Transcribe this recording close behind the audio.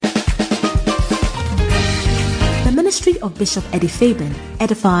ministry of Bishop Eddie Fabian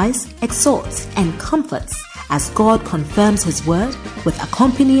edifies, exhorts, and comforts as God confirms His word with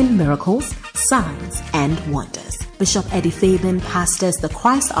accompanying miracles, signs, and wonders. Bishop Eddie Fabian pastors the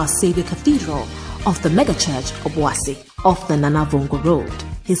Christ Our Savior Cathedral of the megachurch Obuasi off the Nanavongo Road.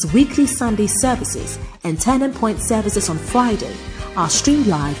 His weekly Sunday services and Turning Point services on Friday are streamed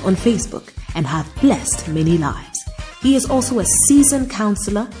live on Facebook and have blessed many lives. He is also a seasoned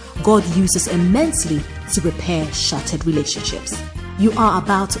counselor God uses immensely to repair shattered relationships. You are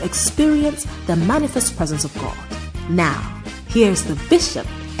about to experience the manifest presence of God. Now, here's the Bishop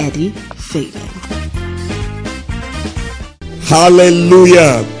Eddie Fabian.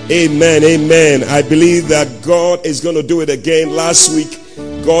 Hallelujah. Amen. Amen. I believe that God is going to do it again. Last week,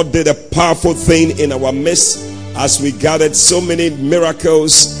 God did a powerful thing in our midst as we gathered so many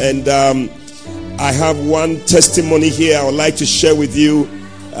miracles, and I have one testimony here I would like to share with you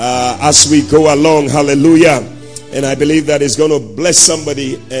as we go along. Hallelujah. And I believe that it's going to bless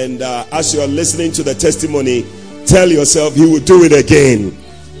somebody. And as you are listening to the testimony, tell yourself, He will do it again.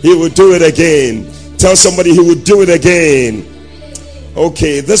 He will do it again. Tell somebody He will do it again.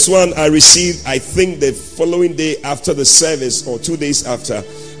 Okay, this one I received, I think the following day after the service, or 2 days after.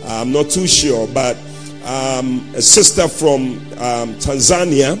 I'm not too sure, but a sister from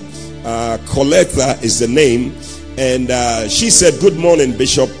Tanzania, Coletta is the name, and she said, "Good morning,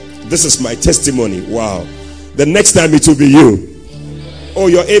 Bishop. This is my testimony." Wow. The next time it will be you. Oh,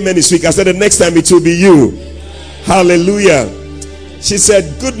 your amen is weak. I said the next time it will be you. Hallelujah. She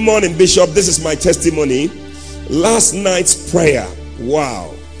said, "Good morning, Bishop. This is my testimony. Last night's prayer.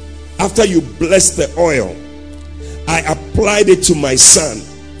 Wow. After you blessed the oil, I applied it to my son.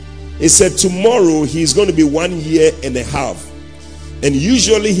 He said tomorrow he's going to be 1 year and a half. And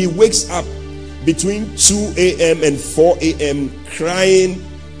usually he wakes up between 2 a.m. and 4 a.m. crying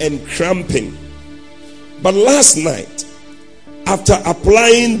and cramping. But last night, after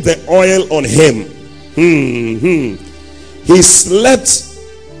applying the oil on him, he slept,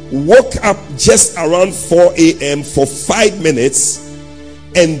 woke up just around 4 a.m. for 5 minutes,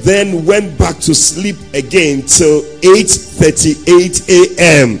 and then went back to sleep again till 8:38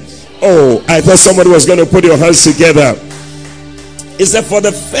 a.m. Oh, I thought somebody was going to put your hands together. He said for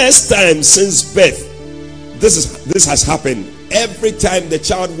the first time since birth, this has happened. Every time the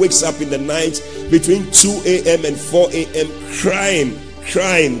child wakes up in the night between 2 a.m. and 4 a.m.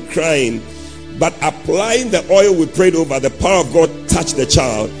 crying. But applying the oil we prayed over, the power of God touched the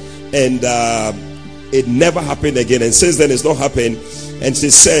child, and it never happened again. And since then it's not happened. And she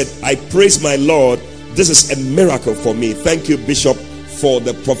said, "I praise my Lord. This is a miracle for me. Thank you, Bishop, for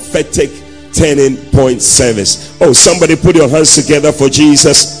the prophetic Turning Point service." Oh, somebody put your hands together for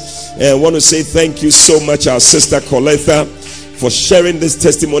Jesus. And I want to say thank you so much, our sister Coletta, for sharing this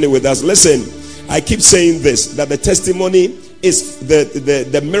testimony with us. Listen, I keep saying this, that the testimony is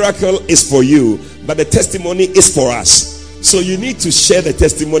the miracle is for you, but the testimony is for us. So you need to share the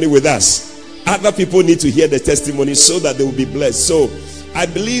testimony with us. Other people need to hear the testimony so that they will be blessed. So I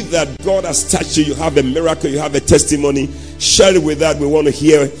believe that God has touched you. You have a miracle, you have a testimony. Share it with us. We want to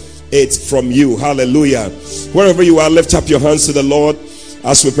hear it from you. Hallelujah. Wherever you are, lift up your hands to the Lord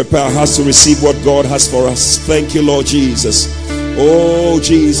as we prepare our hearts to receive what God has for us. Thank you, Lord Jesus. Oh,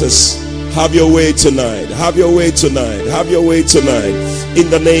 Jesus, have your way tonight. Have your way tonight. Have your way tonight. In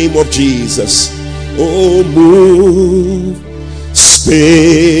the name of Jesus. Oh, move. Spirit,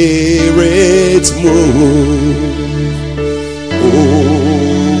 move.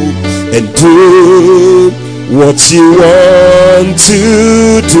 Oh, and do what you want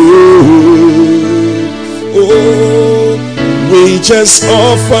to do. Oh, we just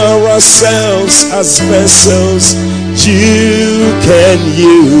offer ourselves as vessels you can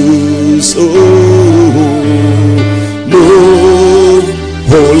use. Oh, move,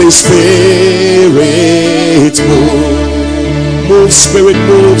 Holy Spirit, move. Move, Spirit,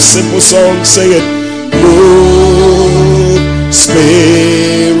 move. Simple song, sing it. Move,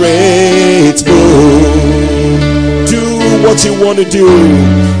 Spirit, move. Do what you want to do,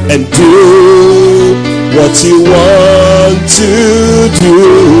 and do what you want to do.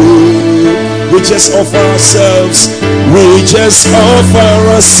 We just offer ourselves. We just offer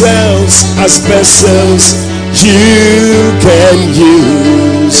ourselves as vessels you can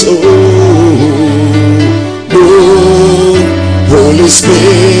use. Oh, move, Holy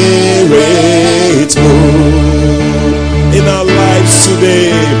Spirit, move in our lives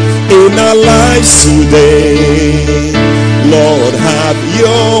today. In our lives today, Lord, have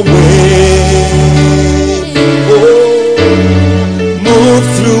your way. Oh, move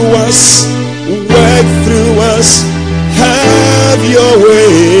through us, work through us, have your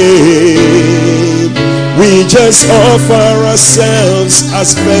way. We just offer ourselves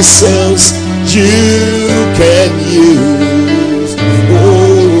as vessels you can use.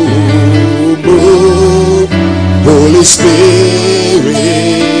 Oh, move, Holy Spirit,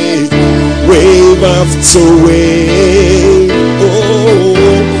 wave after wave. Oh,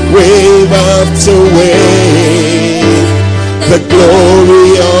 wave after wave. The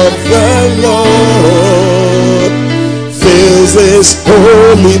glory of the Lord fills this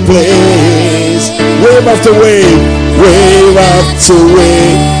holy place. Wave after wave, wave after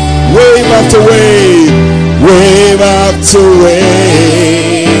wave, wave after wave, wave after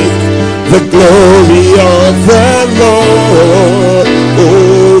wave. The glory of the Lord,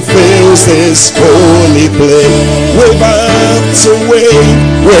 oh, fills this holy place. Wave after wave,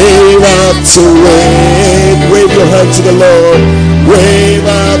 wave after wave. Wave your hand to the Lord. Wave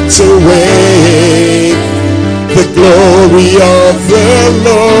after wave. The glory of the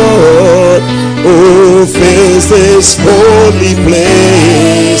Lord, oh, fills this holy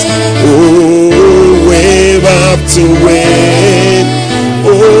place. Oh, wave after wave.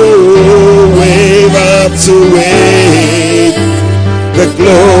 Oh, wave after wave. The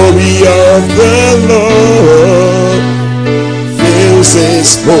glory of the Lord fills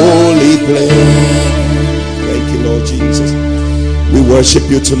this holy place. Thank you, Lord Jesus. We worship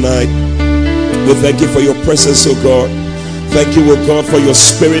you tonight. We thank you for your presence, oh God. Thank you, oh God, for your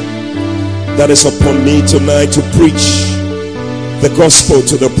spirit that is upon me tonight to preach the gospel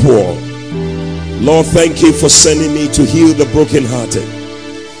to the poor. Lord, thank you for sending me to heal the brokenhearted,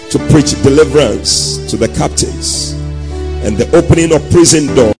 to preach deliverance to the captives, and the opening of prison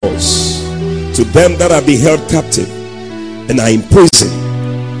doors to them that are beheld captive and are in prison,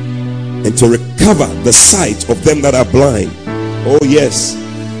 and to recover the sight of them that are blind. Oh yes,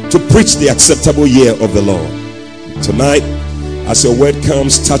 to preach the acceptable year of the Lord. Tonight, as your word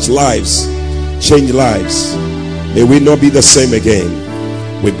comes, touch lives, change lives. May we not be the same again.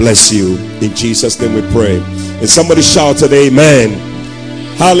 We bless you. In Jesus' name we pray. And somebody shouted amen.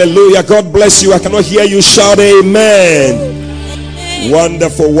 Hallelujah. God bless you. I cannot hear you shout amen.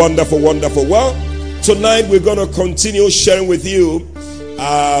 Wonderful, wonderful, wonderful. Well, tonight we're going to continue sharing with you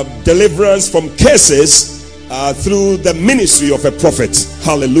deliverance from curses through the ministry of a prophet.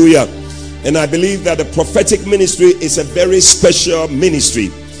 Hallelujah. And I believe that the prophetic ministry is a very special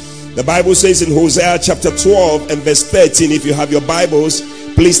ministry. The Bible says in Hosea chapter 12 and verse 13, if you have your Bibles,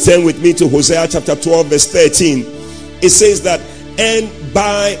 please turn with me to Hosea chapter 12 verse 13. It says that, and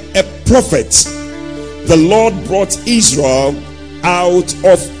by a prophet the Lord brought Israel out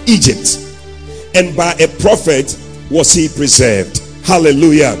of Egypt, and by a prophet was he preserved.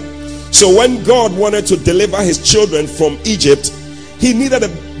 Hallelujah. So when God wanted to deliver his children from Egypt, he needed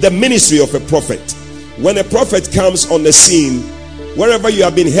the ministry of a prophet. When a prophet comes on the scene, wherever you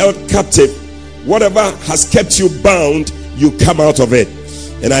have been held captive, whatever has kept you bound, you come out of it.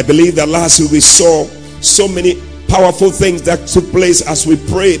 And I believe that last week we saw so many powerful things that took place as we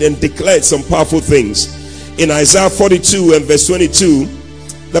prayed and declared some powerful things. In Isaiah 42 and verse 22,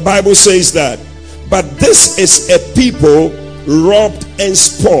 the Bible says that, but this is a people robbed and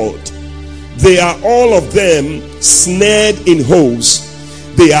spoiled. They are all of them snared in holes.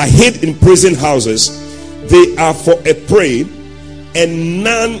 They are hid in prison houses. They are for a prey, and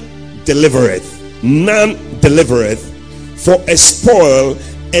none delivereth. None delivereth. For a spoil,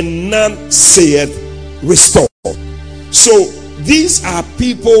 and none saith restore. So these are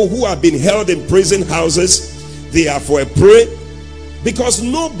people who have been held in prison houses. They are for a prey because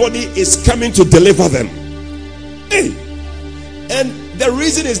nobody is coming to deliver them. Hey. And the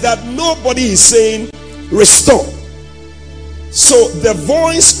reason is that nobody is saying restore. So the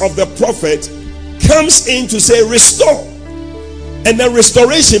voice of the prophet comes in to say restore, and then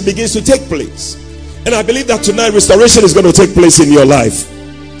restoration begins to take place. And I believe that tonight restoration is going to take place in your life.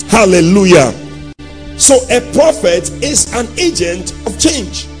 Hallelujah. So a prophet is an agent of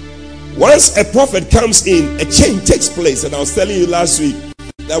change. Once a prophet comes in, a change takes place. And I was telling you last week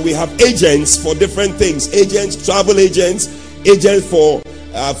that we have agents for different things. Agents, travel agents, agents for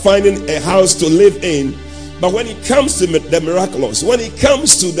finding a house to live in. But when it comes to the miraculous, when it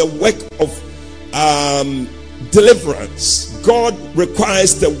comes to the work of deliverance, God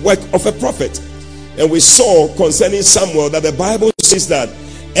requires the work of a prophet. And we saw concerning Samuel that the Bible says that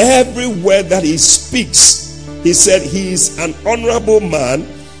every word that he speaks, he said he is an honorable man,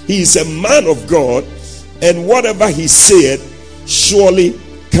 he is a man of God, and whatever he said surely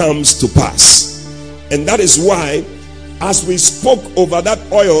comes to pass. And that is why, as we spoke over that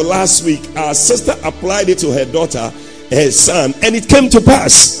oil last week, our sister applied it to her daughter, her son, and it came to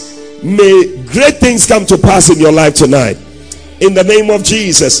pass. May great things come to pass in your life tonight, in the name of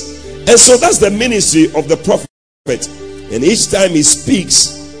Jesus. And so that's the ministry of the prophet. prophet, and each time he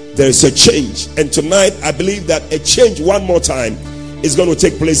speaks, there is a change. And tonight, I believe that a change one more time is going to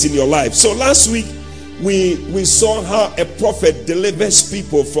take place in your life. So last week, we saw how a prophet delivers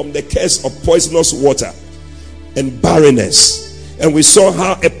people from the curse of poisonous water and barrenness. And we saw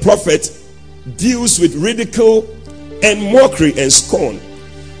how a prophet deals with ridicule and mockery and scorn.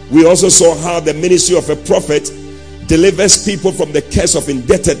 We also saw how the ministry of a prophet delivers people from the curse of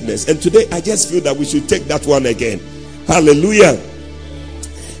indebtedness. And today I just feel that we should take that one again. Hallelujah.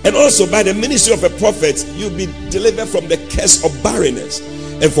 And also by the ministry of a prophet, you'll be delivered from the curse of barrenness.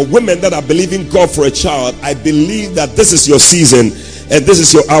 And for women that are believing God for a child, I believe that this is your season and this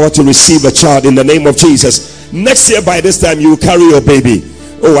is your hour to receive a child in the name of Jesus. Next year by this time you will carry your baby.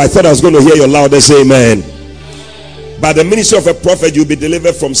 Oh, I thought I was going to hear your loudest amen. By the ministry of a prophet, you'll be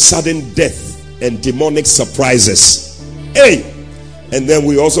delivered from sudden death and demonic surprises. Hey! And then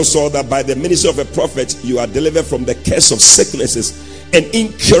we also saw that by the ministry of a prophet, you are delivered from the curse of sicknesses and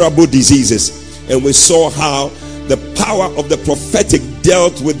incurable diseases. And we saw how the power of the prophetic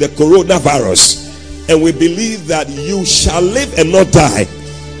dealt with the coronavirus. And we believe that you shall live and not die.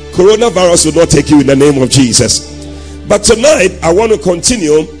 Coronavirus will not take you in the name of Jesus. But tonight, I want to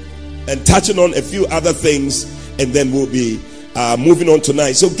continue and touching on a few other things, and then we'll be moving on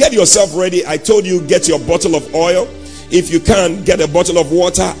tonight. So get yourself ready. I told you, get your bottle of oil. If you can't, get a bottle of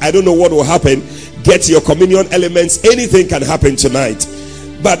water. I don't know what will happen. Get your communion elements. Anything can happen tonight.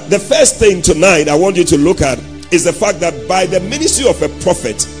 But the first thing tonight I want you to look at is the fact that by the ministry of a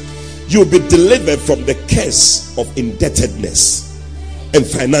prophet, you'll be delivered from the curse of indebtedness and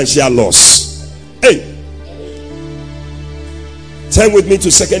financial loss. Hey! Turn with me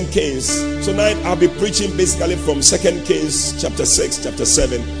to 2 Kings. Tonight I'll be preaching basically from 2 Kings chapter 6, chapter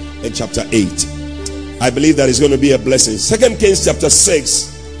 7, and chapter 8. I believe that is going to be a blessing. 2 Kings chapter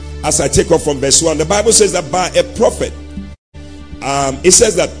 6, as I take off from verse 1, the Bible says that by a prophet, it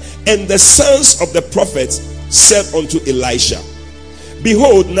says that, and the sons of the prophets said unto Elisha,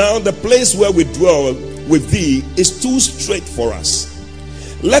 behold, now the place where we dwell with thee is too strait for us.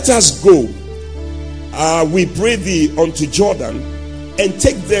 Let us go, we pray thee, unto Jordan, and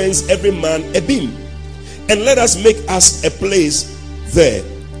take thence every man a beam, and let us make us a place there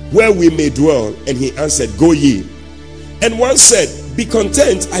where we may dwell. And he answered, go ye. And one said, be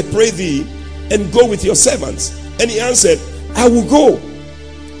content, I pray thee, and go with your servants. And he answered, I will go.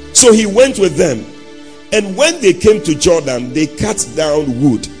 So he went with them. And when they came to Jordan, they cut down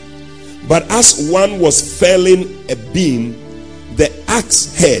wood. But as one was felling a beam, the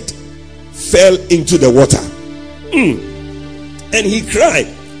axe head fell into the water. And he cried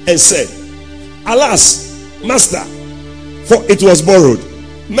and said, alas, master, for it was borrowed.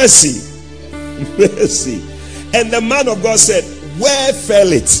 Mercy, mercy. And the man of God said, where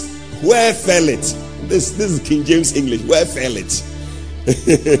fell it? Where fell it? This is King James English. Where fell it?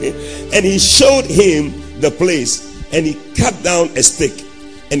 And he showed him the place, and he cut down a stick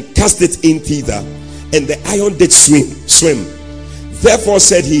and cast it in thither, and the iron did swim. Therefore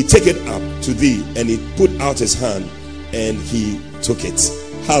said he, take it up to thee. And he put out his hand and he took it.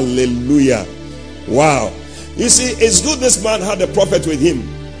 Hallelujah. Wow. You see, it's good this man had a prophet with him,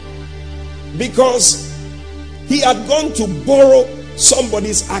 because he had gone to borrow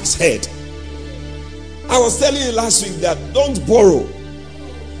somebody's axe head. I was telling you last week that don't borrow.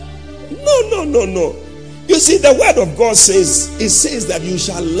 No. You see, the word of God says, it says that you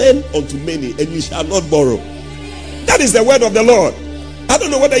shall lend unto many and you shall not borrow. That is the word of the Lord. I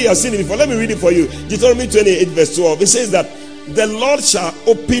don't know whether you have seen it before. Let me read it for you. Deuteronomy 28 verse 12. It says that the Lord shall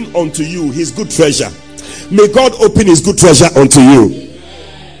open unto you his good treasure. May God open his good treasure unto you.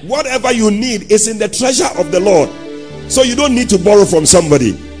 Whatever you need is in the treasure of the Lord. So you don't need to borrow from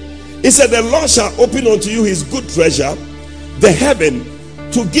somebody. He said the Lord shall open unto you his good treasure, the heaven,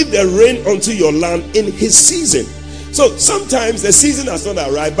 to give the rain unto your land in his season. So sometimes the season has not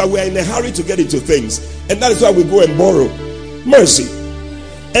arrived, but we are in a hurry to get into things. And that is why we go and borrow. Mercy.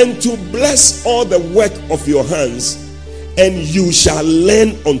 And to bless all the work of your hands, and you shall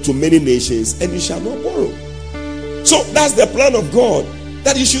lend unto many nations, and you shall not borrow. So that's the plan of God,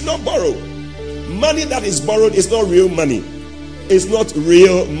 that you should not borrow. Money that is borrowed is not real money. It's not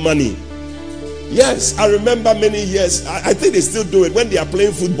real money. Yes, I remember many years, I think they still do it. When they are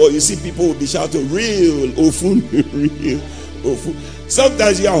playing football, you see people will be shouting, real Ofun, real Ofun.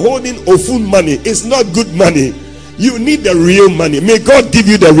 Sometimes you are holding Ofun money. It's not good money. You need the real money. May God give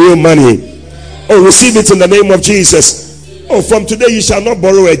you the real money. Oh, receive it in the name of Jesus. Oh, from today you shall not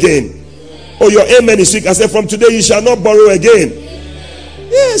borrow again. Oh, your amen is weak. I said, from today you shall not borrow again.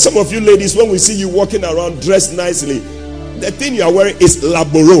 Yeah, some of you ladies, when we see you walking around dressed nicely, the thing you are wearing is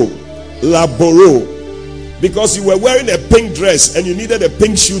laboro. Laboro. because you were wearing a pink dress and you needed a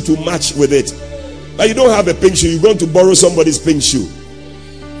pink shoe to match with it. But you don't have a pink shoe. You're going to borrow somebody's pink shoe.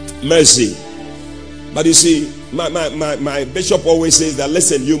 Mercy. But you see, my bishop always says that,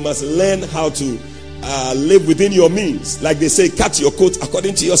 listen, you must learn how to live within your means. Like they say, cut your coat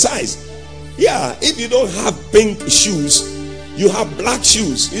according to your size. Yeah, if you don't have pink shoes, you have black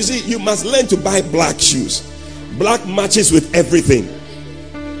shoes. You see, you must learn to buy black shoes. Black matches with everything.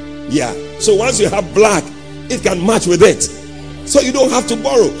 Yeah, so once you have black, it can match with it. So you don't have to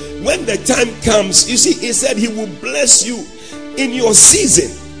borrow. When the time comes, you see, he said he will bless you in your season.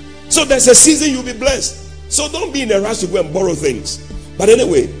 So there's a season you'll be blessed. So don't be in a rush to go and borrow things. But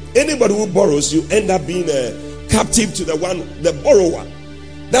anyway, anybody who borrows, you end up being a captive to the borrower.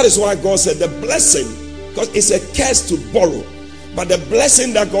 That is why God said the blessing, because it's a curse to borrow, but the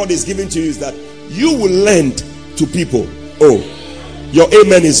blessing that God is giving to you is that you will lend to people. Oh, your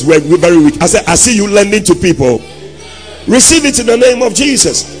amen is very weak. I said, I see you lending to people. Receive it in the name of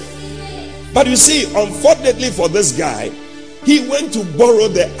Jesus. But you see, unfortunately for this guy, he went to borrow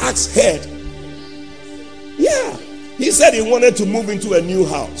the axe head. Yeah, he said he wanted to move into a new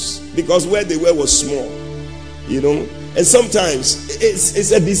house because where they were was small, you know. And sometimes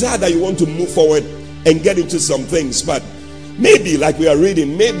it's a desire that you want to move forward and get into some things. But maybe, like we are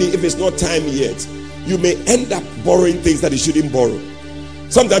reading, maybe if it's not time yet, you may end up borrowing things that you shouldn't borrow.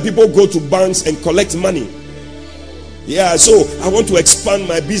 Sometimes people go to banks and collect money. Yeah, so I want to expand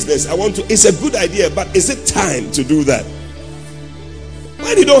my business. It's a good idea, but is it time to do that?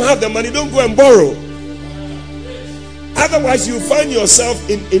 When you don't have the money, don't go and borrow. Otherwise, you find yourself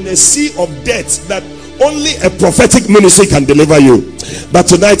in a sea of debt that only a prophetic ministry can deliver you. But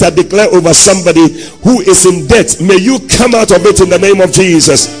tonight I declare over somebody who is in debt, may you come out of it in the name of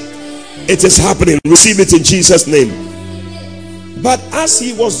Jesus. It is happening. Receive it in Jesus' name. But as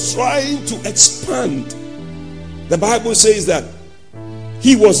he was trying to expand, the Bible says that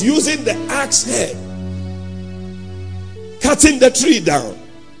he was using the axe head, cutting the tree down,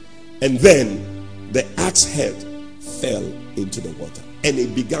 and then the axe head fell into the water and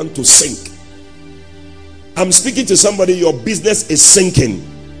it began to sink. I'm speaking to somebody, your business is sinking.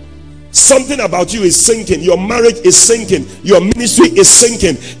 Something about you is sinking. Your marriage is sinking. Your ministry is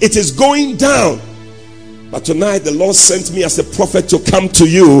sinking. It is going down. But tonight the Lord sent me as a prophet to come to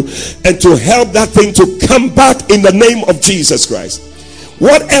you and to help that thing to come back in the name of Jesus Christ.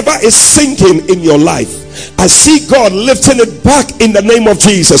 Whatever is sinking in your life, I see God lifting it back in the name of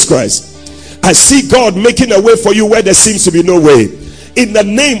Jesus Christ. I see God making a way for you where there seems to be no way. In the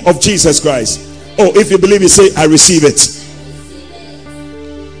name of Jesus Christ. Oh, if you believe it, say, I receive it.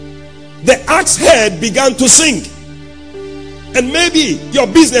 The axe head began to sink. And maybe your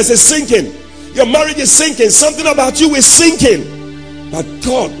business is sinking. Your marriage is sinking. Something about you is sinking. But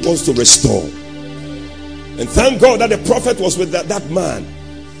God wants to restore. And thank God that the prophet was with that man.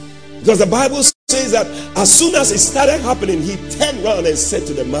 Because the Bible says that as soon as it started happening, he turned around and said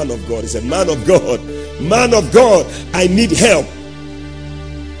to the man of God, he said, man of God, I need help.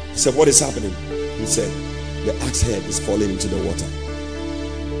 He said, what is happening? He said, the axe head is falling into the water.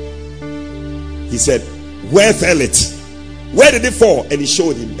 He said, where fell it? Where did it fall? And he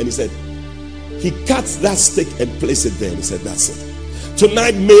showed him, and he said, he cut that stick and placed it there. And he said, that's it.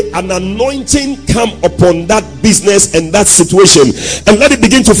 Tonight may an anointing come upon that business and that situation, and let it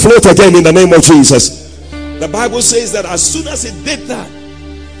begin to float again in the name of Jesus. The Bible says that as soon as it did that,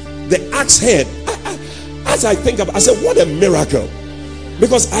 the axe head, as I think about it, I said, what a miracle.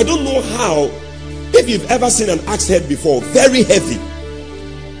 Because I don't know how, if you've ever seen an axe head before, very heavy,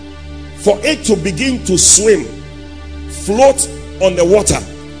 for it to begin to swim, float on the water,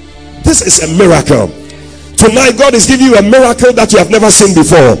 this is a miracle. Tonight God is giving you a miracle that you have never seen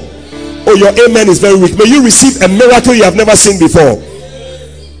before. Oh, your amen is very weak. May you receive a miracle you have never seen before.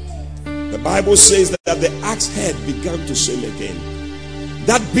 The Bible says that the axe head began to swim again.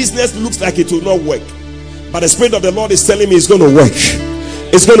 That business looks like it will not work, but the Spirit of the Lord is telling me it's going to work.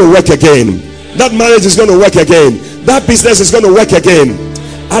 It's going to work again. That marriage is going to work again. That business is going to work again.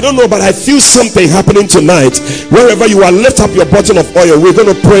 I don't know, but I feel something happening tonight. Wherever you are, lift up your bottle of oil. We're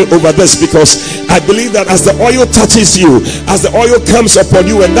going to pray over this, because I believe that as the oil touches you, as the oil comes upon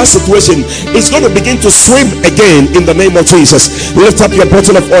you, and that situation is going to begin to swim again in the name of Jesus. Lift up your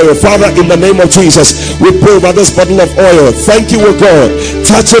bottle of oil. Father, in the name of Jesus, we pray over this bottle of oil. Thank you, O God.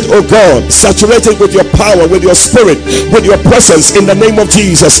 Touch it, O God. Saturate it with your power, with your spirit, with your presence in the name of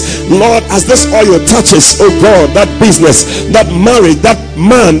Jesus. Lord, as this oil touches, O God, that business, that marriage, that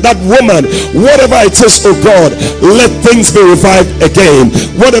man, that woman, whatever it is, oh God, let things be revived again.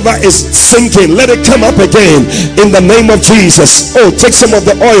 Whatever is sinking, Let it come up again in the name of Jesus. Oh, take some of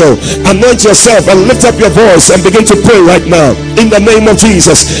the oil, anoint yourself, and lift up your voice and begin to pray right now in the name of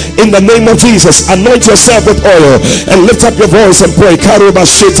Jesus. In the name of Jesus, anoint yourself with oil and lift up your voice and pray. In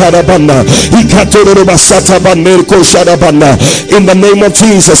the name of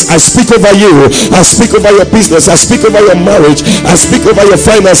Jesus, I speak over you, I speak over your business, I speak over your marriage, I speak over your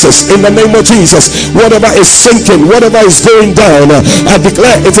finances. In the name of Jesus, whatever is sinking, whatever is going down, I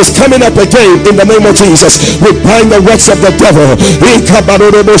declare it is coming up again in the name of Jesus. We bind the works of the devil.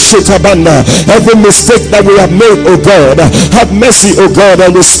 Every mistake that we have made, oh God, have mercy, oh God,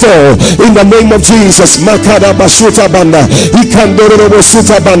 and restore in the name of Jesus. I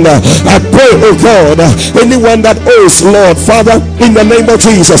pray, oh God, anyone that owes, Lord Father, in the name of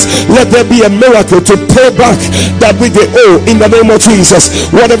Jesus, let there be a miracle to pay back that we owe in the name of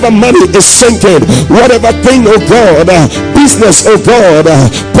Jesus. Whatever money is sinking, whatever thing, oh God, business, oh God,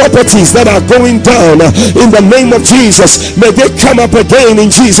 properties that are going down, in the name of Jesus, may they come up again in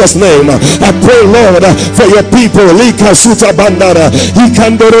Jesus' name. I pray, Lord, for your people.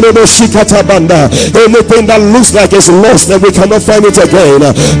 Anything that looks like it's lost and we cannot find it again,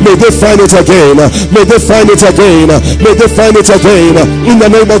 may they find it again. May they find it again. May they find it again in the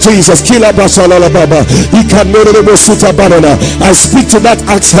name of Jesus. I speak to that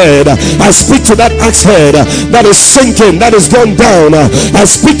axe head. I speak to that axe head that is sinking, that is gone down. I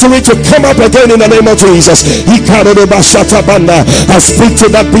speak to it to come up again in the name of Jesus. I speak to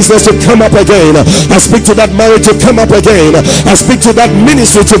that business to come up again. I speak to that marriage to come up again. I speak to that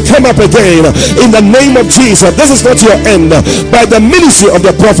ministry to come up again in the name of Jesus. This is not your end. By the ministry of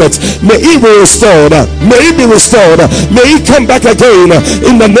the prophet, may it be restored. May it be restored. May it come back again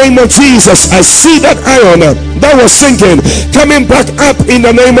in the name of Jesus. I see that iron that was sinking coming back up in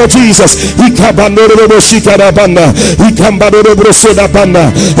the name of Jesus. In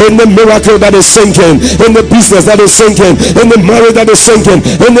the miracle that is sinking, in the business that is sinking, in the marriage that is sinking,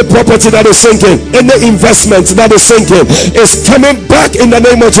 in the property that is sinking, in the investment that is sinking, is coming back in the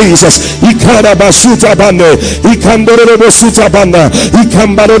name of Jesus. I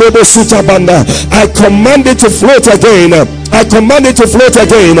command it to float again. I command it to float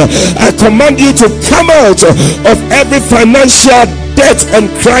again. I command you to come out of every financial death and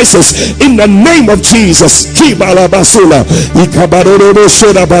crisis in the name of Jesus. We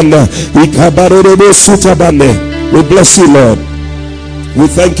bless you, Lord. We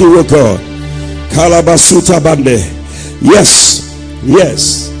thank you, O God. Yes,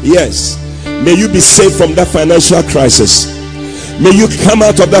 yes, yes. May you be saved from that financial crisis. May you come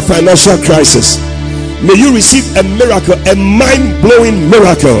out of that financial crisis. May you receive a miracle, a mind-blowing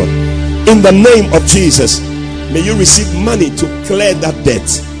miracle in the name of Jesus. May you receive money to clear that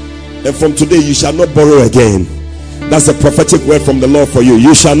debt. And from today you shall not borrow again. That's the prophetic word from the Lord for you.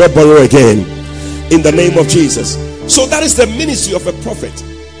 You shall not borrow again in the name of Jesus. So that is the ministry of a prophet.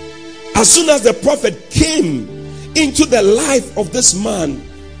 As soon as the prophet came into the life of this man,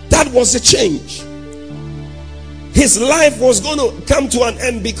 that was a change. His life was going to come to an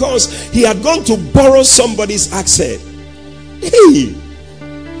end because he had gone to borrow somebody's axe head. Hey,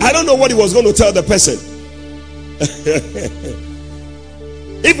 I don't know what he was going to tell the person.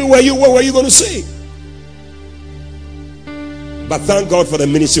 If it were you, what were you going to say? But thank God for the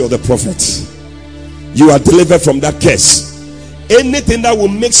ministry of the prophet. You are delivered from that curse. Anything that will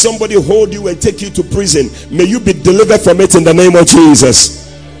make somebody hold you and take you to prison, may you be delivered from it in the name of Jesus.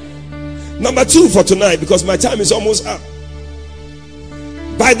 Number 2 for tonight, because my time is almost up.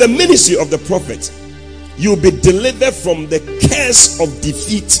 By the ministry of the prophet, you'll be delivered from the curse of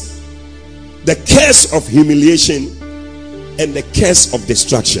defeat, the curse of humiliation, and the curse of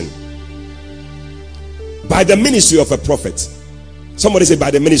destruction. By the ministry of a prophet. Somebody say, by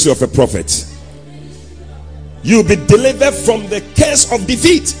the ministry of a prophet, you'll be delivered from the curse of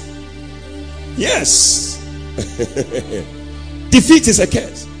defeat. Yes. Defeat is a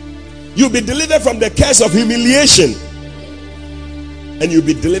curse. You'll be delivered from the curse of humiliation, and you'll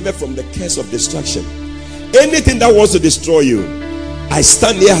be delivered from the curse of destruction. Anything that wants to destroy you, I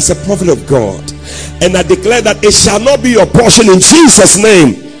stand here as a prophet of God, and I declare that it shall not be your portion in Jesus'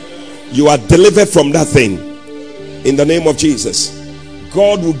 name. You are delivered from that thing in the name of Jesus.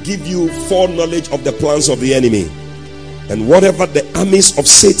 God will give you foreknowledge of the plans of the enemy, and whatever the armies of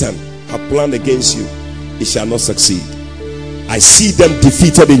Satan have planned against you, it shall not succeed. I see them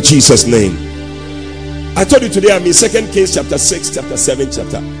defeated in Jesus' name. I told you today I'm in 2 Kings chapter 6, chapter 7,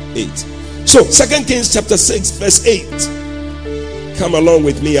 chapter 8. So 2 Kings chapter 6 verse 8. Come along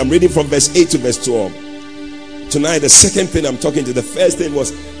with me. I'm reading from verse 8 to verse 12. Tonight the second thing I'm talking to, the first thing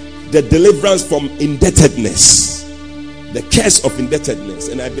was the deliverance from indebtedness. the curse of indebtedness.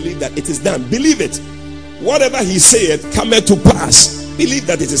 And I believe that it is done. Believe it. Whatever he said cometh to pass. Believe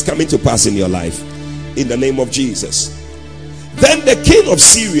that it is coming to pass in your life. In the name of Jesus. Then the king of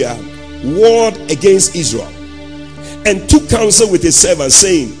Syria warred against Israel and took counsel with his servants,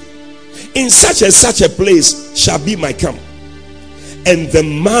 saying, in such and such a place shall be my camp. And the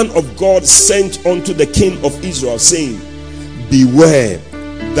man of God sent unto the king of Israel, saying, beware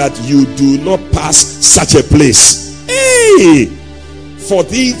that you do not pass such a place. Hey! For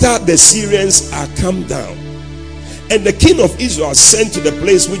thither the Syrians are come down. And the king of Israel sent to the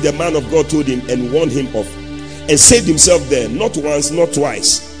place which the man of God told him, and warned him of, and saved himself there, not once, not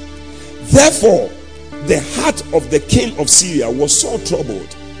twice. Therefore, the heart of the king of Syria was so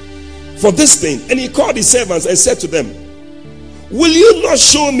troubled for this thing. And he called his servants and said to them, will you not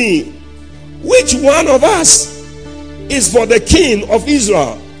show me which one of us is for the king of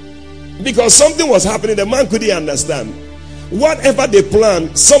Israel? Because something was happening, the man couldn't understand. Whatever they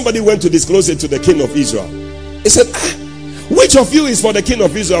planned, somebody went to disclose it to the king of Israel. He said, which of you is for the king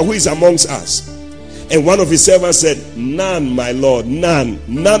of Israel who is amongst us? And one of his servants said, none, my lord, none.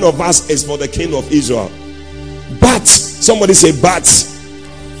 None of us is for the king of Israel. But, somebody say, but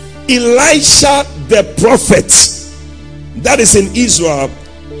Elisha the prophet that is in Israel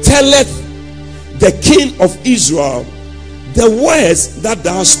telleth the king of Israel the words that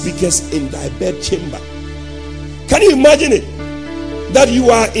thou speakest in thy bedchamber. Can you imagine it? That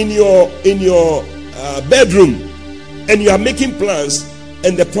you are in your bedroom and you are making plans,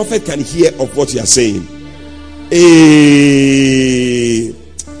 and the prophet can hear of what you are saying. Hey,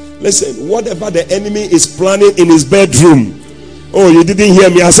 listen, whatever the enemy is planning in his bedroom. Oh, you didn't hear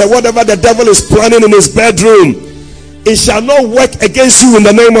me. I said, whatever the devil is planning in his bedroom, it shall not work against you in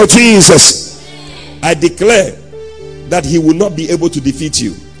the name of Jesus. I declare that he will not be able to defeat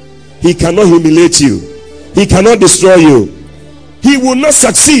you. He cannot humiliate you. He cannot destroy you. He will not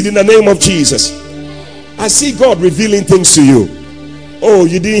succeed in the name of Jesus. I see God revealing things to you. Oh,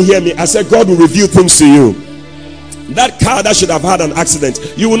 you didn't hear me. I said God will reveal things to you. That car that should have had an accident,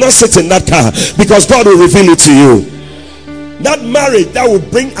 you will not sit in that car, because God will reveal it to you. That marriage that will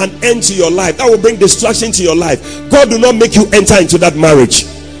bring an end to your life, that will bring destruction to your life, God will not make you enter into that marriage.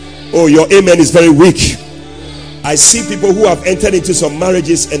 Oh, your amen is very weak. I see people who have entered into some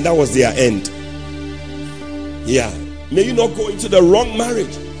marriages and that was their end. Yeah. May you not go into the wrong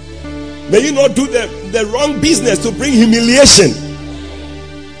marriage. May you not do the wrong business to bring humiliation.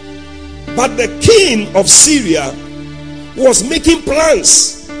 But the king of Syria was making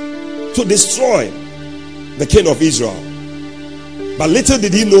plans to destroy the king of Israel. But little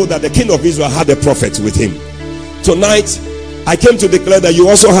did he know that the king of Israel had a prophet with him. Tonight, I came to declare that you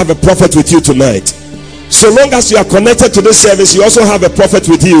also have a prophet with you tonight. So long as you are connected to this service, you also have a prophet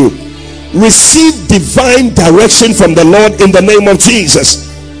with you. Receive divine direction from the Lord in the name of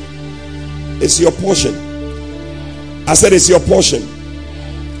Jesus. It's your portion. I said it's your portion.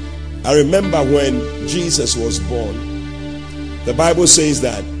 I remember when Jesus was born, the Bible says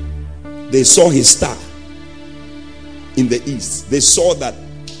that they saw his star in the east. They saw that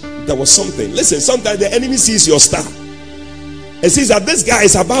there was something. Listen, sometimes the enemy sees your star and sees that this guy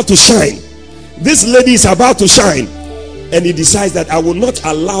is about to shine, this lady is about to shine, and he decides that I will not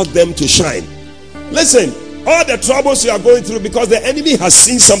allow them to shine. Listen, all the troubles you are going through because the enemy has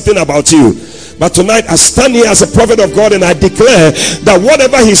seen something about you. But tonight I stand here as a prophet of God and I declare that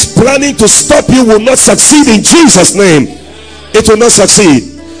whatever he's planning to stop you will not succeed in Jesus' name. It will not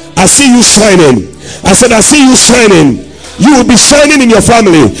succeed. I see you shining. I said I see you shining. You will be shining in your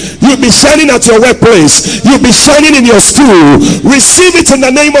family. You'll be shining at your workplace. You'll be shining in your school. Receive it in the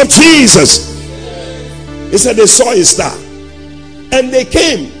name of Jesus. He said they saw his star and they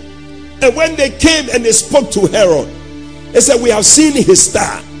came. And when they came and they spoke to Herod, they said, we have seen his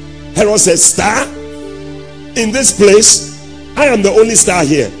star. Herod said, star? In this place? I am the only star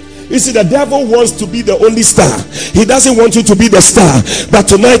here. You see, the devil wants to be the only star. He doesn't want you to be the star. But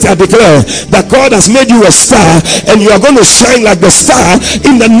tonight I declare that God has made you a star and you are going to shine like the star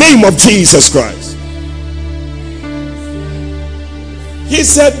in the name of Jesus Christ. He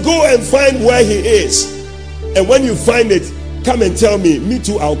said, go and find where he is. And when you find it, come and tell me. Me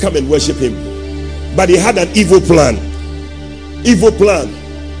too, I'll come and worship him. But he had an evil plan. Evil plan.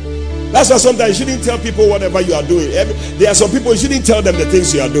 That's why sometimes you shouldn't tell people whatever you are doing. There are some people you shouldn't tell them the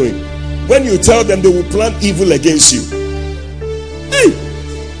things you are doing. When you tell them, they will plan evil against you. Hey!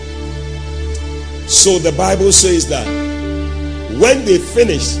 So the Bible says that when they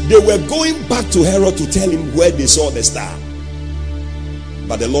finished, they were going back to Herod to tell him where they saw the star.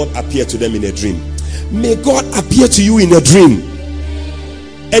 But the Lord appeared to them in a dream. May God appear to you in a dream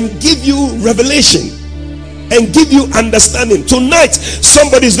and give you revelation and give you understanding. Tonight,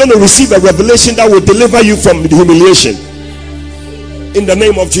 somebody is going to receive a revelation that will deliver you from humiliation. In the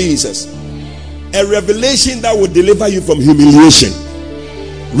name of Jesus. A revelation that will deliver you from humiliation.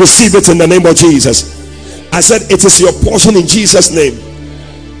 Receive it in the name of Jesus. I said it is your portion in Jesus' name.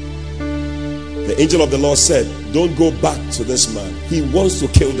 The angel of the Lord said, don't go back to this man. He wants to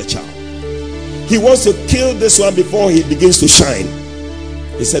kill the child. He wants to kill this one before he begins to shine.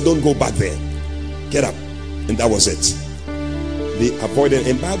 He said, don't go back there. Get up. And that was it. They avoided.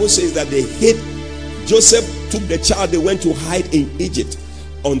 And the Bible says that they hid. Joseph took the child. They went to hide in Egypt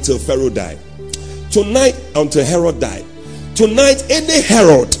until Pharaoh died. Tonight, until Herod died. Tonight, any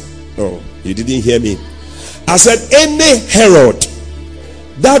Herod. Oh, you didn't hear me. I said, any Herod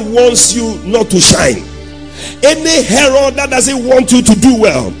that wants you not to shine. Any Herod that doesn't want you to do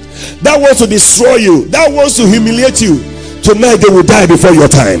well. That wants to destroy you. That wants to humiliate you. Tonight, they will die before your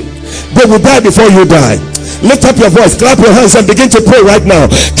time. They will die before you die. Lift up your voice, clap your hands and begin to pray right now.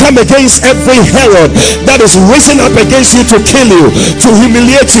 Come against every Herod that is risen up against you to kill you, to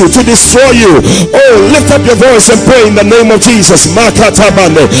humiliate you, to destroy you. Oh, lift up your voice and pray in the name of Jesus. He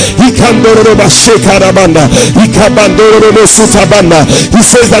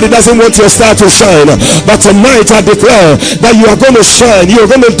says that he doesn't want your star to shine, but tonight I declare that you are going to shine. You are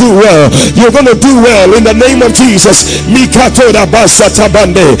going to do well. You are going to do well in the name of Jesus.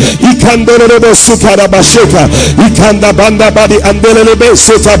 Ikanda banda badi andelelebe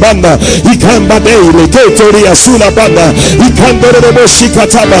sota banda ikamba daily ketoria suna banda ikandelelebe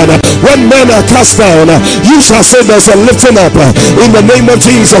shikatabana. When men are cast down, you shall say there's a lifting up in the name of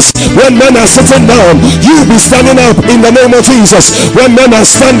Jesus. When men are sitting down, you will be standing up in the name of Jesus. When men are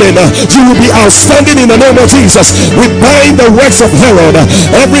standing, you will be outstanding in the name of Jesus. We bind the works of Herod,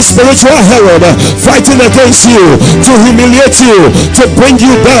 every spiritual Herod fighting against you, to humiliate you, to bring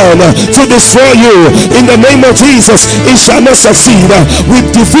you down, to destroy you. In the name of Jesus, it shall not succeed. We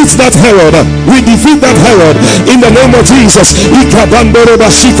defeat that Herod. We defeat that Herod in the name of Jesus. May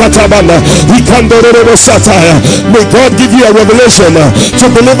God give you a revelation to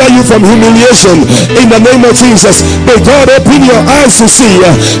deliver you from humiliation in the name of Jesus. May God open your eyes to see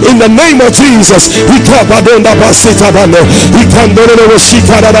in the name of Jesus. By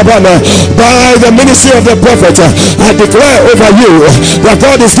the ministry of the prophet, I declare over you that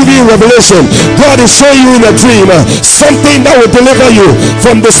God is giving you revelation. God is showing you in a dream something that will deliver you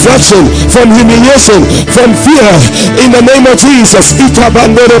from destruction, from humiliation, from fear in the name of Jesus.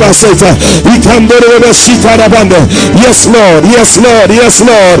 Yes, Lord, yes, Lord, yes,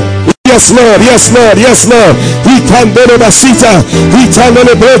 Lord. Yes, Lord, yes, Lord, yes, Lord. He can do the basita. He can do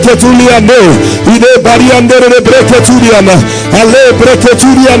the break to Liane. He de Bariander the break to Liana. Ale break to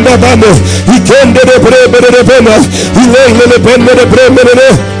Liana Bane. He can do the break the Bena. He lay the Bena the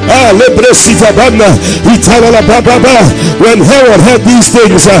Bremene. Ah, Lebresita Bana. He tell la Baba. When Herod heard these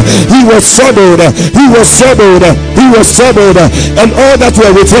things, he was troubled. He was troubled. He was troubled. And all that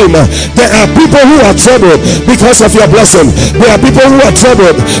were with him. There are people who are troubled because of your blessing. There are people who are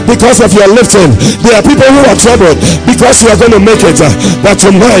troubled because of your lifting. There are people who are troubled because you are going to make it. But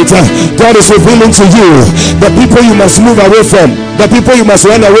tonight, God is revealing to you the people you must move away from, the people you must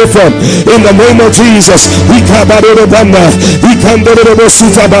run away from. In the name of Jesus, He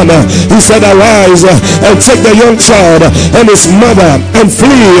said, arise and take the young child and his mother and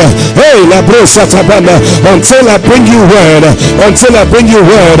flee. Hey, until I bring you word. Until I bring you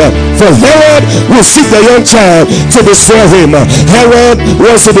word. For Herod will seek the young child to destroy him. Herod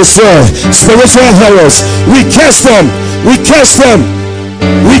wants to destroy spiritual Herods. We cast them. We cast them.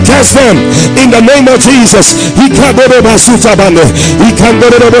 We cast them in the name of Jesus. And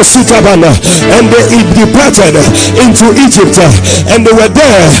they departed into Egypt, and they were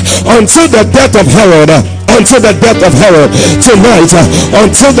there until the death of Herod. Until the death of Herod. Tonight,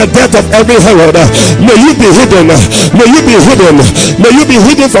 until the death of every Herod, may you be hidden. May you be hidden. May you be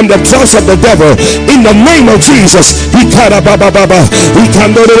hidden from the traps of the devil in the name of Jesus.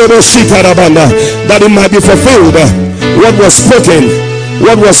 That it might be fulfilled what was spoken.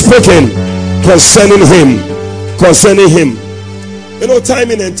 What was spoken concerning him. Concerning him. You know,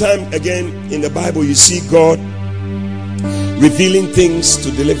 time in and time again in the Bible, you see God revealing things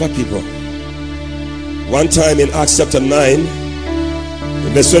to deliver people. One time in Acts chapter 9, in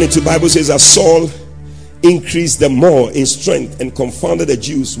verse 22, the Bible says that Saul increased the more in strength and confounded the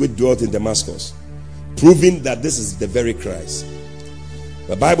Jews which dwelt in Damascus, proving that this is the very Christ.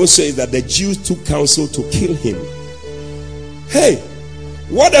 The Bible says that the Jews took counsel to kill him. Hey,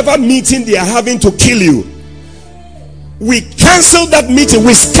 whatever meeting they are having to kill you, we cancel that meeting.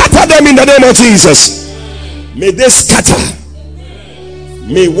 We scatter them in the name of Jesus. May they scatter.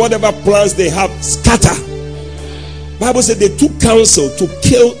 May whatever plans they have scatter Bible said they took counsel to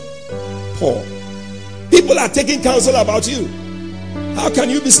kill Paul. People are taking counsel about you. How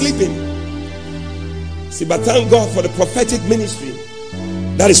can you be sleeping? See, but thank God for the prophetic ministry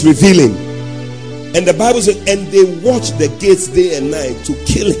that is revealing. And the Bible said, and they watched the gates day and night to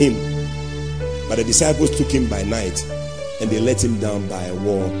kill him. But the disciples took him by night and they let him down by a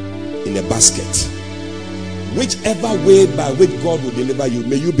wall in a basket. Whichever way by which God will deliver you,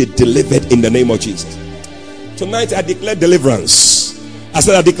 may you be delivered in the name of Jesus. Tonight I declare deliverance. I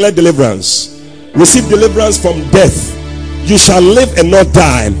said I declare deliverance. Receive deliverance from death. You shall live and not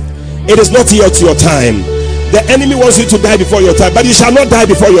die. It is not yet your time. The enemy wants you to die before your time, but you shall not die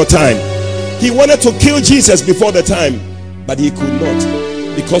before your time. He wanted to kill Jesus before the time, but he could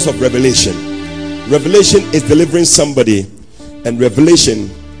not because of revelation. Revelation is delivering somebody, and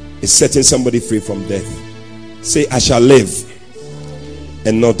revelation is setting somebody free from death. Say, I shall live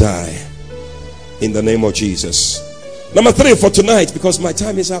and not die in the name of Jesus. Number 3 for tonight, because my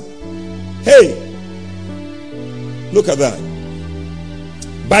time is up. Hey, look at that.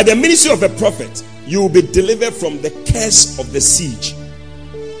 By the ministry of a prophet, you will be delivered from the curse of the siege.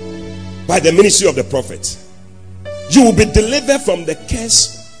 By the ministry of the prophet, you will be delivered from the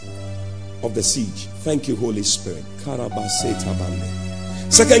curse of the siege. Thank you, Holy Spirit. 2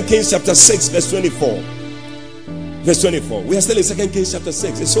 Kings chapter 6 verse 24. Verse 24. We are still in 2 Kings chapter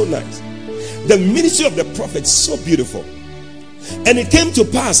 6. It's so nice. The ministry of the prophet is so beautiful. And it came to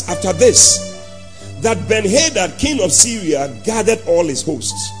pass after this that Ben-Hadad, king of Syria, gathered all his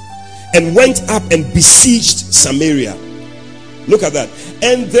hosts and went up and besieged Samaria. Look at that.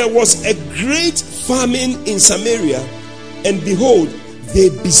 And there was a great famine in Samaria, and behold, they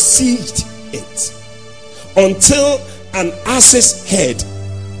besieged it until an ass's head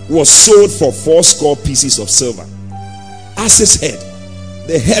was sold for 80 pieces of silver. Ass's head,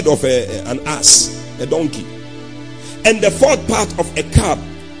 the head of an ass, a donkey, and the 4th part of a cup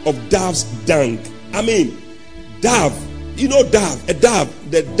of dove's dung. I mean, dove, you know, dove, a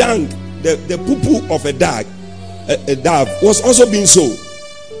dove, the dung, the poo-poo of a dog, a dove was also being sold.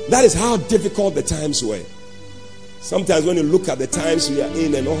 That is how difficult the times were. Sometimes when you look at the times we are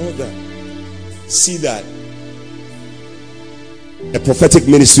in and all that, see that a prophetic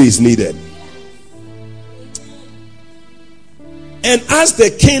ministry is needed. And as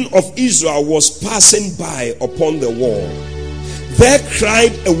the king of Israel was passing by upon the wall, there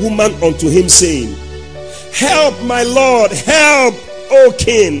cried a woman unto him, saying, Help, my Lord, help, O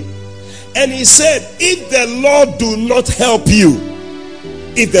king. And he said, if the Lord do not help you,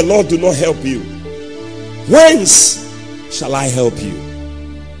 if the Lord do not help you, whence shall I help you?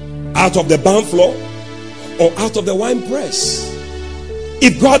 Out of the barn floor or out of the wine press?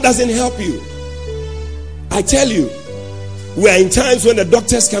 If God doesn't help you, I tell you, we are in times when the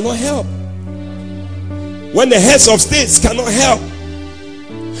doctors cannot help, when the heads of states cannot help.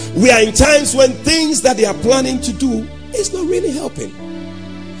 We are in times when things that they are planning to do is not really helping.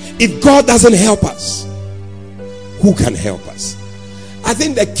 If God doesn't help us, who can help us? I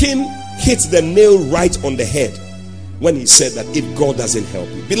think the king hit the nail right on the head when he said that if God doesn't help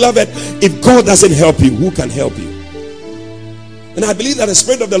you. Beloved, if God doesn't help you, who can help you? And I believe that the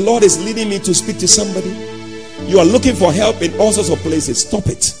Spirit of the Lord is leading me to speak to somebody. You are looking for help in all sorts of places. Stop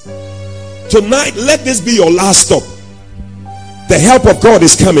it. Tonight, let this be your last stop. The help of God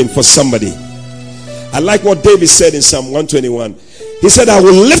is coming for somebody. I like what David said in Psalm 121. He said, I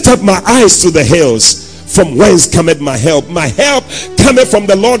will lift up my eyes to the hills, from whence cometh my help. My help cometh from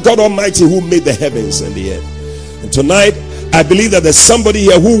the Lord God Almighty, who made the heavens and the earth. And tonight, I believe that there's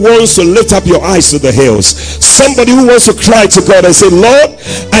somebody here who wants to lift up your eyes to the hills. Somebody who wants to cry to God and say, Lord,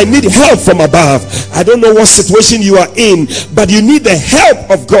 I need help from above. I don't know what situation you are in, but you need the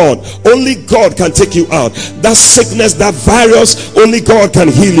help of God. Only God can take you out. That sickness, that virus, only God can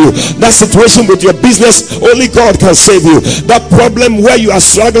heal you. That situation with your business, only God can save you. That problem where you are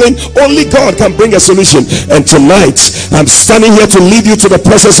struggling, only God can bring a solution. And tonight, I'm standing here to lead you to the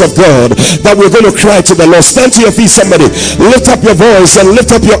presence of God, that we're going to cry to the Lord. Stand to your feet, somebody. Lift up your voice and lift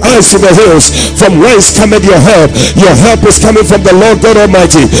up your eyes to the hills, from whence cometh your help. Your help is coming from the Lord God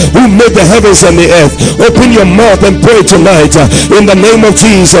Almighty, who made the heavens and the earth. Open your mouth and pray tonight in the name of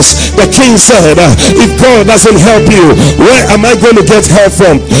Jesus. The king said, if God doesn't help you, where am I going to get help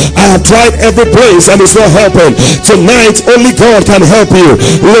from? I have tried every place and it's not helping. Tonight, only God can help you.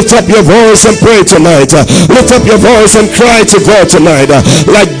 Lift up your voice and pray tonight. Lift up your voice and cry to God tonight.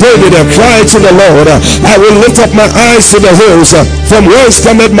 Like David, cry to the Lord. I will lift up my eyes to the hills, from whence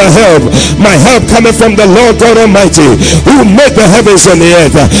cometh my help. My help cometh from the Lord God Almighty, who made the heavens and the earth.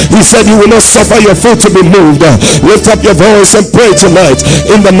 strength. He said you will not suffer your foot to be moved. Lift up your voice and pray tonight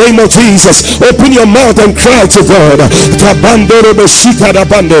in the name of Jesus. Open your mouth and cry to God.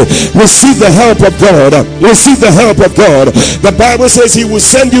 Receive the help of God. Receive the help of God. The Bible says he will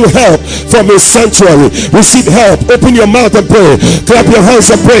send you help from his sanctuary. Receive help. Open your mouth and pray. Clap your hands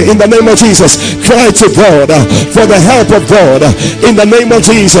and pray in the name of Jesus. Cry to God for the help of God in the name of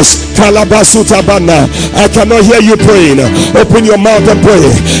Jesus. I cannot hear you praying. Open your mouth and pray.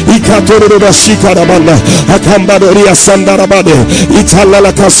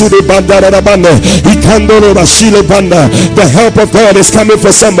 The help of God is coming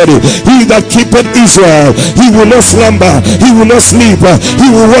for somebody. He that keepeth Israel, he will not slumber, he will not sleep, he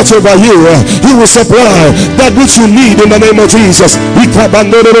will watch over you, he will supply that which you need in the name of Jesus.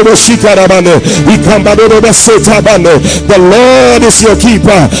 The Lord is your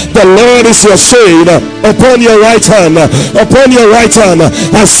keeper, the Lord is your shade upon your right hand. Upon your right hand,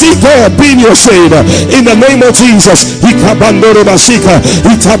 I see God being your shade in the name of Jesus.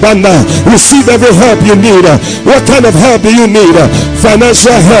 Receive every help you need. What kind of help do you need?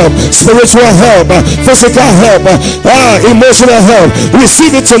 Financial help, spiritual help, physical help, emotional help.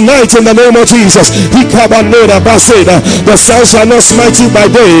 Receive it tonight in the name of Jesus. The sun shall not smite you by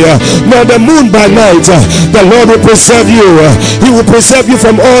day, nor the moon by night. The Lord will preserve you. He will preserve you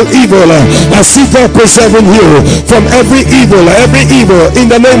from all evil. I see God preserving you from every evil in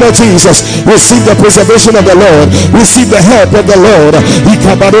the name of Jesus. Receive the preservation of the Lord. Receive the help of the Lord. He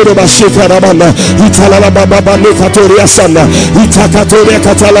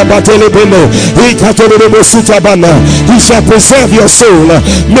shall preserve your soul.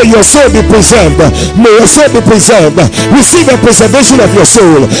 May your soul be preserved. May your soul be preserved. Receive a preservation of your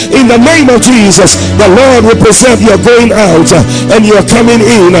soul in the name of Jesus. The Lord will preserve your going out and your coming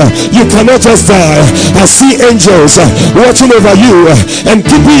in. You cannot just die. I see angels watching over you and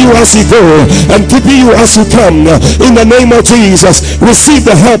keeping you as you go and keeping you as you come in the name of Jesus. Receive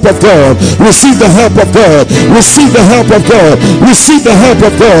the help of God. Receive the help of God. Receive the help of God. Receive the help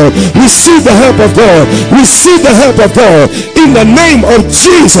of God. Receive the help of God. Receive the help of God in the name of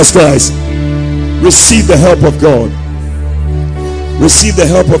Jesus Christ. Receive the help of God. Receive the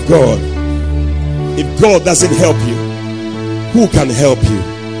help of God. If God doesn't help you, who can help you?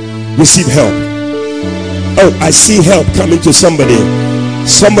 Receive help. Oh, I see help coming to somebody.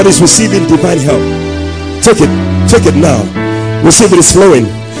 Somebody's receiving divine help. Take it now. Receive it. It's flowing.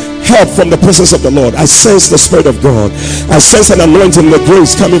 Help from the presence of the Lord. I sense the Spirit of God. I sense an anointing, the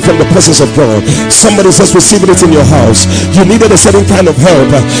grace coming from the presence of God. Somebody says receiving it in your house. You needed a certain kind of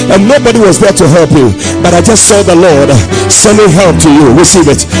help and nobody was there to help you, but I just saw the Lord sending help to you. Receive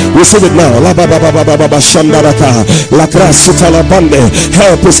it. Receive it now.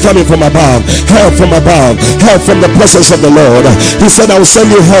 Help is coming from above. Help from above. Help from the presence of the Lord. He said, I will send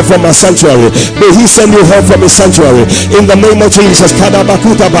you help from my sanctuary. May he send you help from his sanctuary in the name of Jesus.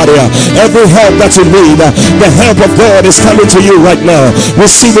 Every help that you need, the help of God is coming to you right now.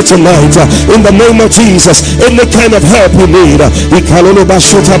 Receive it tonight in the name of Jesus. Any kind of help you need, it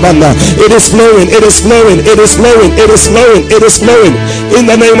is flowing, it is flowing, it is flowing, it is flowing, it is flowing in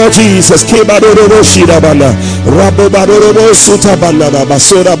the name of Jesus.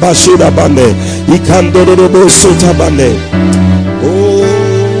 Oh,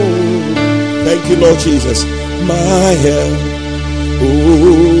 thank you, Lord Jesus. My help. Oh,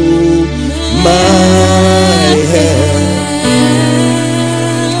 my help.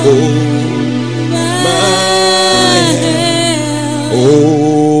 Oh, my help.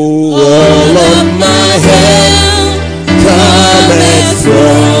 Oh, all of my help cometh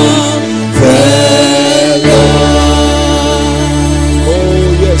from the Lord.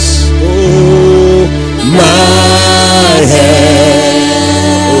 Oh, yes. Oh, my help.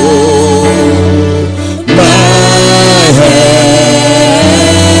 Oh, my help.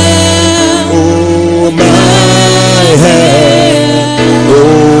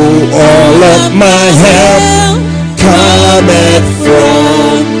 All of my help cometh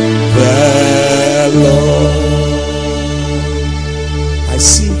from the Lord. I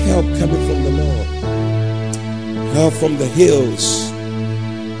see help coming from the Lord. Help from the hills.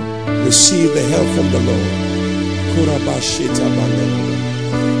 Receive the help from the Lord.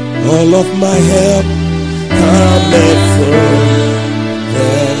 All of my help cometh from the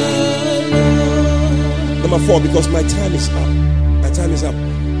Lord. Number 4, because my time is up. My time is up.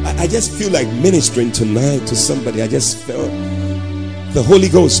 I just feel like ministering tonight to somebody. I just felt the Holy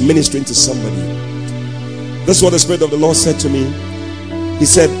Ghost ministering to somebody. This is what the Spirit of the Lord said to me. He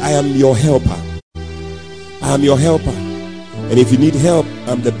said, I am your helper. I am your helper. And if you need help,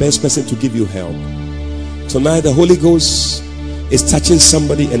 I'm the best person to give you help. Tonight the Holy Ghost is touching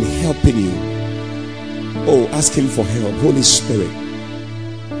somebody and helping you, oh, ask him for help. Holy Spirit,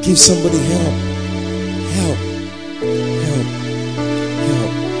 give somebody help. Help. Help.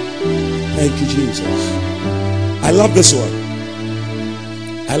 Help. Thank you, Jesus. I love this one.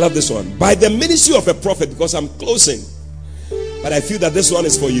 I love this one. By the ministry of a prophet, because I'm closing, but I feel that this one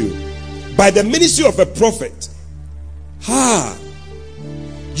is for you. By the ministry of a prophet,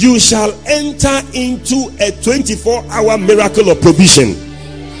 you shall enter into a 24-hour miracle of provision.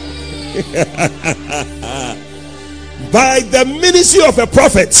 By the ministry of a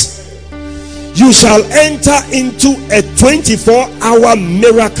prophet, you shall enter into a 24-hour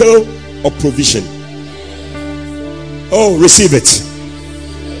miracle of provision. Oh, receive it.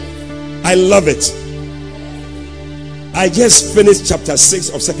 I love it. I just finished chapter 6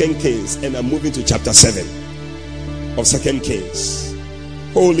 of 2 Kings and I'm moving to chapter 7 of 2 Kings.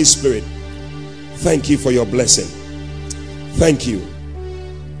 Holy Spirit, thank you for your blessing. Thank you.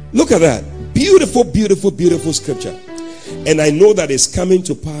 Look at that. Beautiful, beautiful, beautiful scripture. And I know that it's coming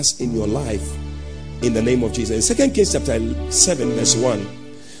to pass in your life in the name of Jesus. In 2 Kings chapter 7 verse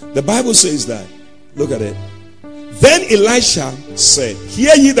 1, the Bible says that, look at it. Then Elisha said,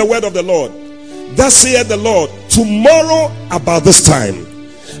 hear ye the word of the Lord. Thus saith the Lord, tomorrow about this time.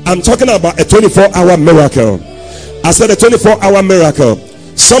 I'm talking about a 24-hour miracle. I said a 24-hour miracle.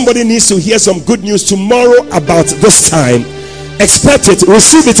 Somebody needs to hear some good news tomorrow about this time. Expect it.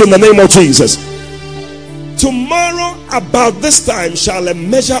 Receive it in the name of Jesus. Tomorrow about this time shall a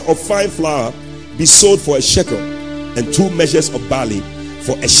measure of fine flour be sold for a shekel, and 2 measures of barley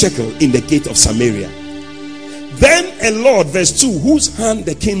for a shekel in the gate of Samaria. Then a Lord, verse 2, whose hand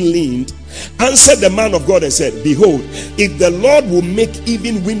the king leaned, answered the man of God and said, behold, if the Lord will make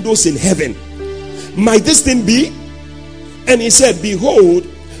even windows in heaven, might this thing be? And he said, behold,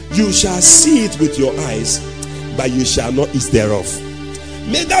 you shall see it with your eyes, but you shall not eat thereof.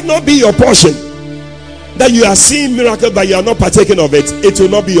 May that not be your portion, that you are seeing miracle but you are not partaking of it. It will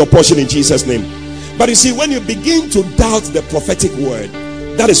not be your portion in Jesus' name. But you see, when you begin to doubt the prophetic word,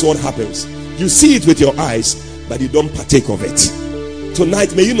 that is what happens. You see it with your eyes, but you don't partake of it.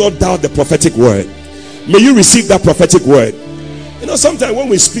 Tonight, may you not doubt the prophetic word. May you receive that prophetic word. You know, sometimes when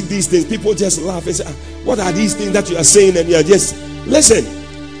we speak these things, people just laugh and say, what are these things that you are saying? And you are just, listen,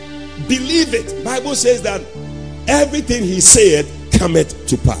 believe it. Bible says that everything he said cometh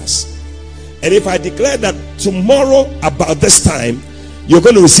to pass. And if I declare that tomorrow about this time, you're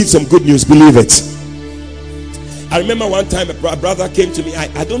going to receive some good news, believe it. I remember one time a brother came to me.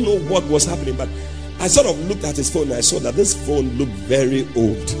 I don't know what was happening, but I sort of looked at his phone and I saw that this phone looked very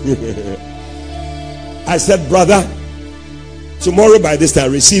old. I said, brother, tomorrow by this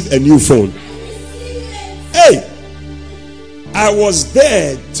time receive a new phone. Hey, I was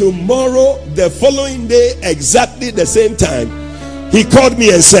there. Tomorrow, the following day, exactly the same time, he called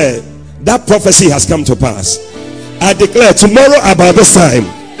me and said, that prophecy has come to pass. I declare tomorrow about this time.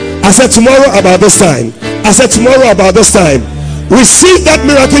 I said tomorrow about this time. I said tomorrow about this time. Receive that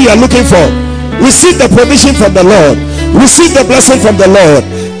miracle you are looking for. Receive the provision from the Lord. Receive the blessing from the Lord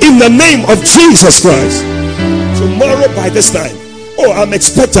in the name of Jesus Christ. Tomorrow by this time. Oh, I'm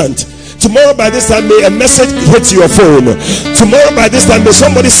expectant. Tomorrow by this time, may a message hit your phone. Tomorrow by this time, may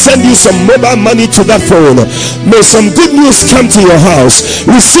somebody send you some mobile money to that phone. May some good news come to your house.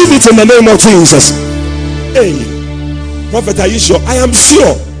 Receive it in the name of Jesus. Hey, prophet, are you sure? I am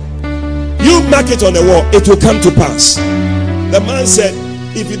sure. You mark it on the wall, it will come to pass. The man said,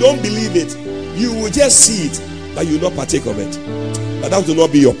 if you don't believe it, you will just see it, but you will not partake of it. But that will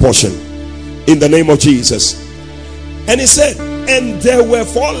not be your portion in the name of Jesus. And he said, and there were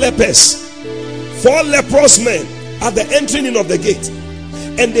 4 lepers, 4 leprous men at the entering in of the gate.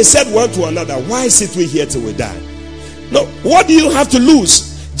 And they said one to another, why sit we here till we die? No, what do you have to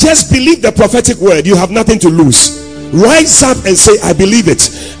lose? Just believe the prophetic word. You have nothing to lose. Rise up and say, I believe it.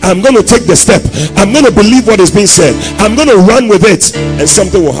 I'm going to take the step. I'm going to believe what is being said. I'm going to run with it, and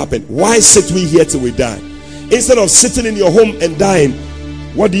something will happen. Why sit we here till we die? Instead of sitting in your home and dying,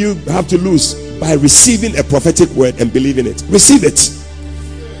 what do you have to lose? By receiving a prophetic word and believing it. Receive it.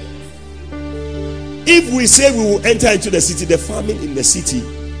 If we say we will enter into the city, the famine in the city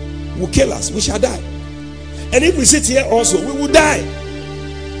will kill us. We shall die. And if we sit here also, we will die.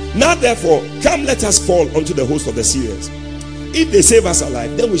 Now therefore, come, let us fall unto the host of the Syrians. If they save us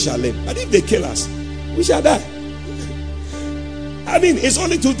alive, then we shall live. But if they kill us, we shall die. I mean, it's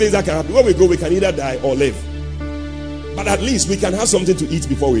only 2 things that can happen. When we go, we can either die or live. But at least we can have something to eat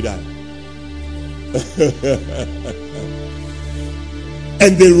before we die.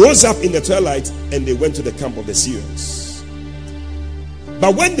 And they rose up in the twilight and they went to the camp of the Syrians.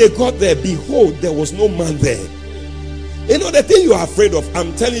 But when they got there, behold, there was no man there. You know, the thing you are afraid of,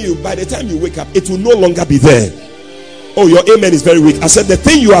 I'm telling you, by the time you wake up, it will no longer be there. Oh, your amen is very weak. I said the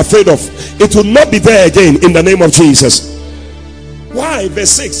thing you are afraid of, it will not be there again in the name of Jesus. Why?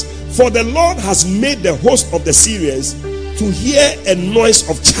 Verse 6. For the Lord has made the host of the Syrians to hear a noise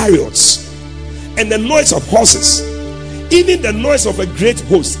of chariots and the noise of horses, even the noise of a great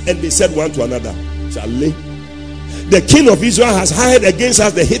host. And they said one to another, Charlie, the king of Israel has hired against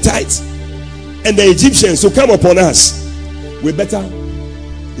us the Hittites and the Egyptians to come upon us. We better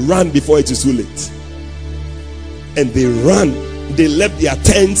run before it is too late. And they ran. They left their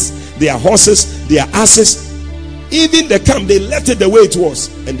tents, their horses, their asses, even the camp. They left it the way it was,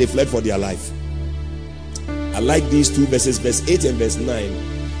 and they fled for their life. I like these two verses. Verse 8 and verse 9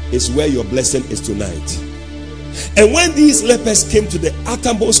 is where your blessing is tonight. And when these lepers came to the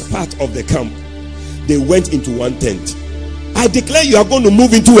uttermost part of the camp, they went into one tent. I declare you are going to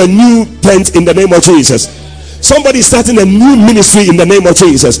move into a new tent in the name of Jesus. Somebody is starting a new ministry in the name of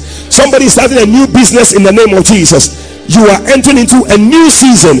Jesus. Somebody is starting a new business in the name of Jesus. You are entering into a new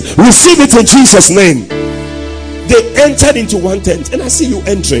season. Receive it in Jesus' name. They entered into one tent, and I see you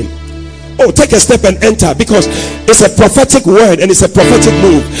entering. Oh, take a step and enter, because it's a prophetic word and it's a prophetic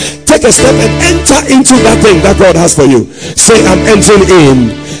move. Take a step and enter into that thing that God has for you. Say, I'm entering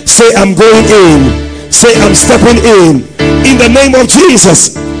in. Say, I'm going in. Say, I'm stepping in. In the name of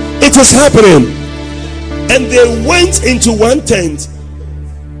Jesus, it is happening. And they went into one tent.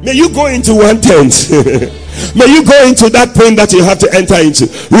 May you go into one tent. May you go into that thing that you have to enter into.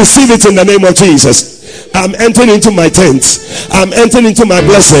 Receive it in the name of Jesus. I'm entering into my tent. I'm entering into my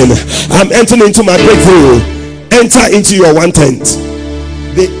blessing. I'm entering into my breakthrough. Enter into your one tent.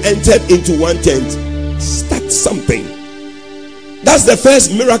 They entered into one tent. Start something. That's the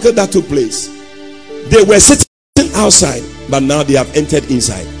first miracle that took place. They were sitting outside, but now they have entered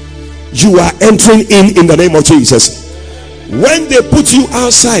inside. You are entering in the name of Jesus. When they put you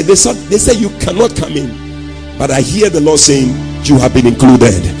outside, they say you cannot come in. But I hear the Lord saying you have been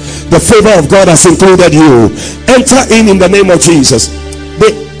included. The favor of God has included you. Enter in the name of Jesus.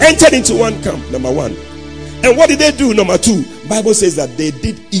 They entered into one camp, number one. And what did they do? Number two, Bible says that they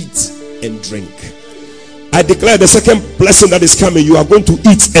did eat and drink. I declare the second blessing that is coming, you are going to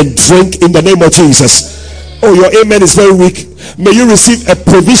eat and drink in the name of Jesus. Oh, your amen is very weak. May you receive a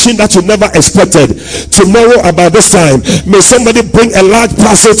provision that you never expected. Tomorrow about this time, may somebody bring a large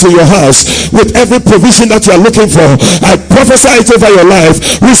parcel to your house with every provision that you are looking for. I prophesy it over your life.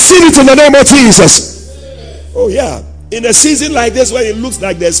 Receive it in the name of Jesus. Oh yeah. In a season like this where it looks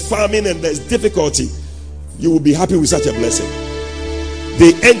like there's famine and there's difficulty, you will be happy with such a blessing.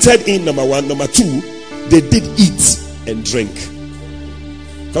 They entered in, number one. Number two, they did eat and drink.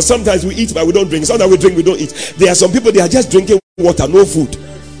 Because sometimes we eat but we don't drink. Sometimes we drink, we don't eat. There are some people, they are just drinking water, no food.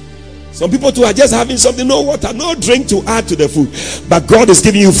 Some people too are just having something, no water, no drink to add to the food. But God is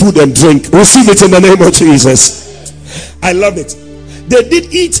giving you food and drink. Receive it in the name of Jesus. I love it. They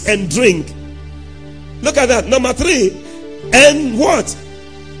did eat and drink. Look at that. Number three. And what?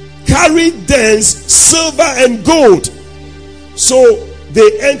 Carried thence silver and gold. So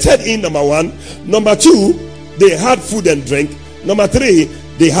they entered in, number one. Number two, they had food and drink. Number three,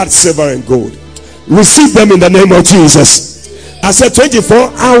 they had silver and gold. Receive them in the name of Jesus. I said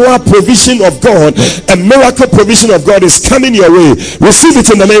 24-hour provision of God, a miracle provision of God is coming your way. Receive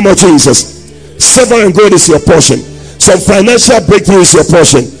it in the name of Jesus. Silver and gold is your portion. Some financial breakthrough is your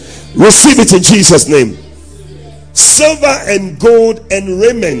portion. Receive it in Jesus' name. Silver and gold and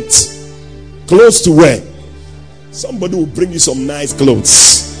raiment. Clothes to wear. Somebody will bring you some nice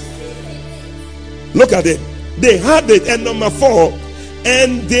clothes. Look at it. They had it. And number four,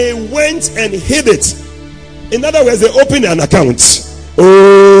 and they went and hid it. In other words, they opened an account.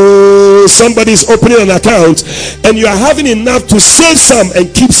 Oh, somebody's opening an account, and you are having enough to save some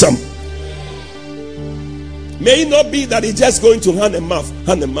and keep some. May it not be that it's just going to hand and mouth,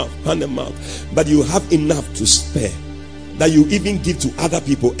 but you have enough to spare, that you even give to other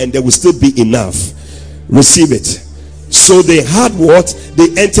people, and there will still be enough. Receive it. So they had what? They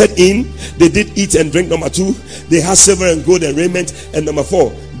entered in. They did eat and drink. Number two, they had silver and gold and raiment. And number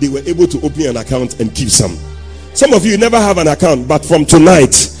four, they were able to open an account and keep some. Some of you never have an account, but from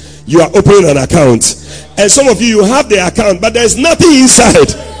tonight, you are opening an account. And some of you have the account, but there's nothing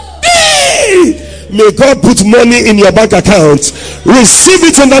inside. Hey! May God put money in your bank account. Receive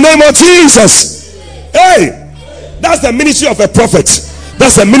it in the name of Jesus. Hey! That's the ministry of a prophet.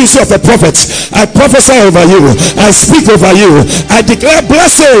 That's the ministry of a prophet. I prophesy over you. I speak over you. I declare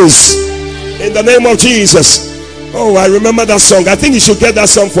blessings in the name of Jesus. Oh, I remember that song. I think you should get that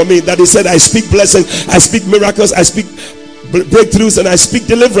song for me. That he said, I speak blessings, I speak miracles, I speak breakthroughs and I speak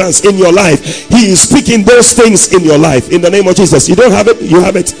deliverance in your life. He is speaking those things in your life in the name of Jesus. You don't have it, you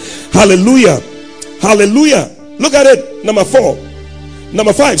have it. Hallelujah. Hallelujah. Look at it. Number 4.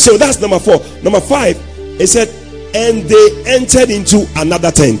 Number 5. So that's number 4. Number 5, it said, and they entered into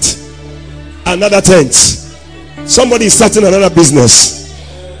another tent. Another tent. Somebody is starting another business.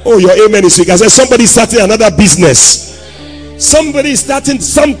 Oh, your amen is weak. I said somebody is starting another business. Somebody is starting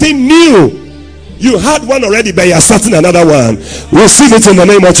something new. You had one already, but you are starting another one. Receive it in the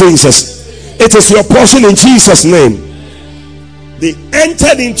name of Jesus. It is your portion in Jesus' name. They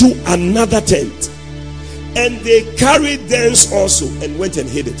entered into another tent, and they carried thence also and went and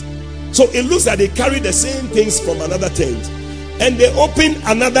hid it. So it looks like they carried the same things from another tent, and they opened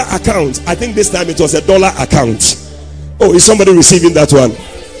another account. I think this time it was a dollar account. Oh, is somebody receiving that one?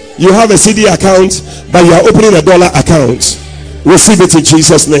 You have a CD account, but you are opening a dollar account. Receive it in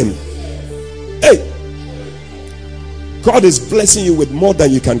Jesus' name. Hey, God is blessing you with more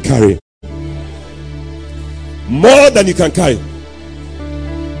than you can carry. More than you can carry.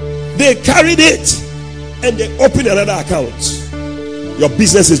 They carried it and they opened another account. Your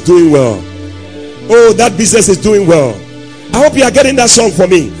business is doing well. Oh, that business is doing well. I hope you are getting that song for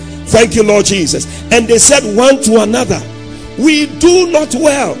me. Thank you, Lord Jesus. And they said one to another, we do not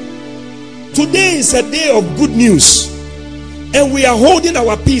well. Today is a day of good news, and we are holding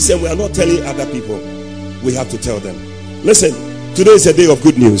our peace and we are not telling other people. We have to tell them. Listen, today is a day of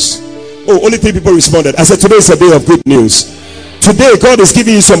good news. Oh, only 3 people responded. I said today is a day of good news. Today God is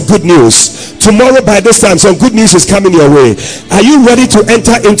giving you some good news. Tomorrow by this time some good news is coming your way. Are you ready to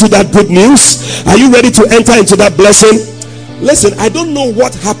enter into that good news? Are you ready to enter into that blessing? Listen, I don't know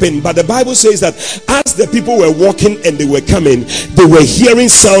what happened, but the Bible says that as the people were walking and they were coming, they were hearing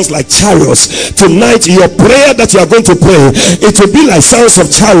sounds like chariots. Tonight, your prayer that you are going to pray, it will be like sounds of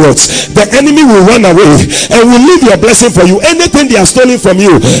chariots. The enemy will run away and will leave your blessing for you. Anything they are stealing from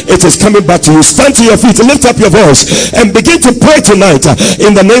you, it is coming back to you. Stand to your feet, lift up your voice, and begin to pray tonight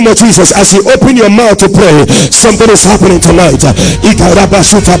in the name of Jesus. As you open your mouth to pray, something is happening tonight.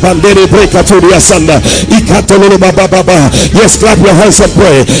 Yes, clap your hands and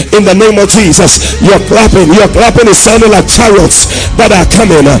pray in the name of Jesus. Your clapping is sounding like chariots that are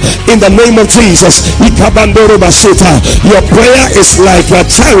coming in the name of Jesus. Your prayer is like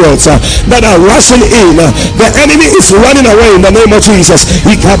chariots that are rushing in. The enemy is running away in the name of Jesus.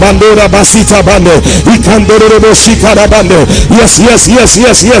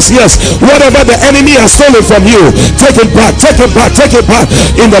 Yes. Whatever the enemy has stolen from you, take it back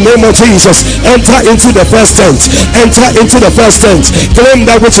in the name of Jesus. Enter into the first tent. Enter into the first tent. Claim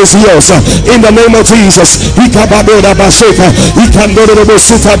that which is yours in the name of Jesus.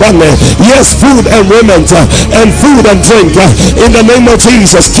 Yes, food and raiment and food and drink in the name of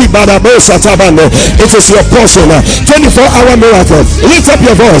Jesus. It is your portion. 24-hour miracle. Lift up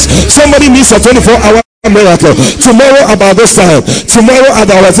your voice. Somebody needs a 24-hour miracle. Tomorrow about this time,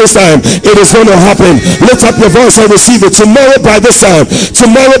 it is going to happen. Lift up your voice and receive it. Tomorrow by this time,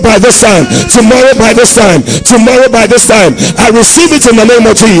 I receive it in the name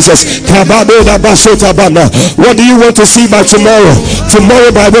of Jesus. What do you want to see by tomorrow?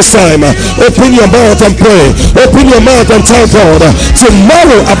 Tomorrow by this time, open your mouth and pray. Open your mouth and tell God,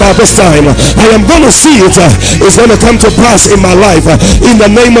 tomorrow about this time, I am going to see it. It's going to come to pass in my life in the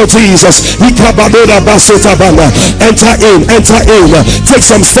name of Jesus. Enter in, take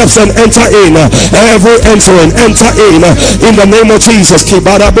some steps and enter in. Every entering, enter in the name of Jesus.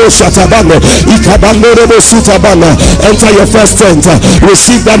 Enter your first tent.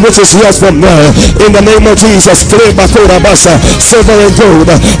 Receive that which is yours from there in the name of Jesus. Silver and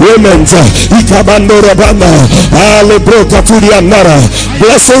gold, raiment,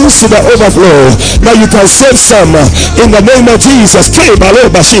 blessings to the overflow. Now you can save some in the name of Jesus.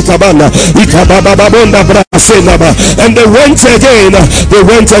 And they went again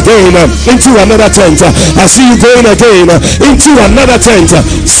into another tent. I see you going again into another tent.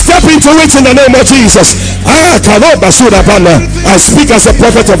 Step into it in the name of Jesus. I speak as a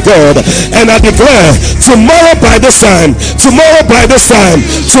prophet of God, and I declare tomorrow by this time,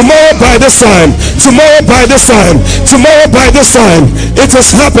 it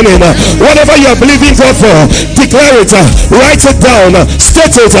is happening. Whatever you are believing God for, declare it, write it down,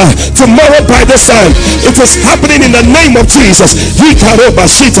 state it. Tomorrow by this time, it is happening in the name of Jesus. It's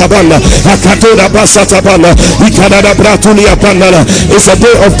a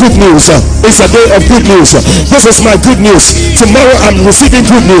day of good news. It's a day of good news. This is my good news. Tomorrow I'm receiving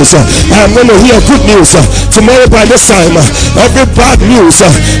good news. I'm going to hear good news. Tomorrow by this time, every bad news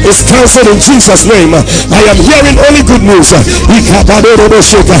is cancelled in Jesus' name. I am hearing only good news. In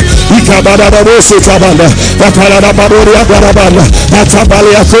Ikabadoroboshika, Ikabadabosika, Paparadabadoria Barabana,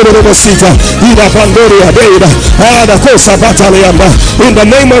 Atabalia Korobosita, Ida Pandoria Beda, Adakosa Bataliamba. In the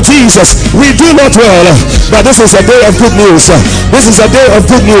name of Jesus, we do not well, but this is a day of good news. This is a day of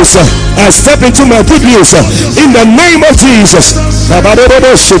good news. I step into my good news in the name of Jesus.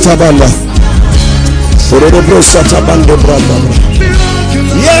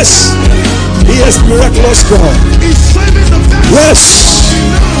 Yes, He is miraculous God. Yes,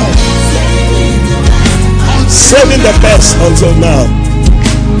 saving the best until now.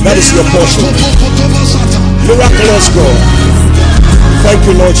 That is your portion. Miraculous God. Thank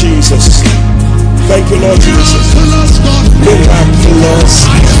you, Lord Jesus. Thank you, Lord Jesus.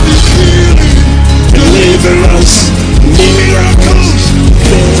 Miraculous. Deliverance. Miracles.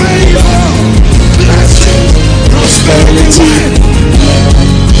 Prosperity.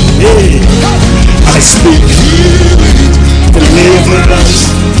 Hey, I speak. Deliverance.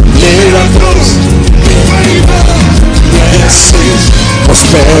 Miracles. Blessings.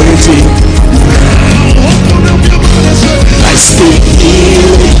 Prosperity. I speak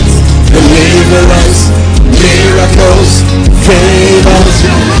healing, deliverance, miracles, favors,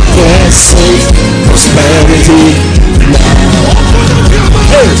 blessings, prosperity.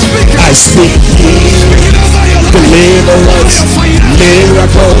 I speak healing, deliverance,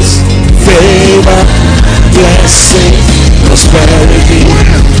 miracles, favor, blessings, prosperity.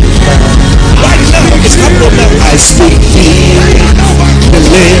 Right now, it's happening now. I speak healing,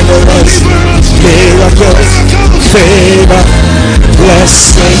 deliverance, miracles, favor,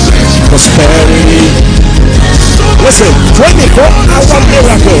 blessing, prosperity. Listen, 24-hour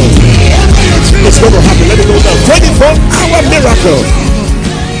miracle. It's going to happen. Let me go down. 24-hour miracle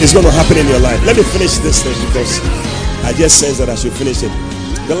is going to happen in your life. Let me finish this thing because I just sense that I should finish it.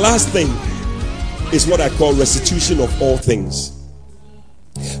 The last thing is what I call restitution of all things.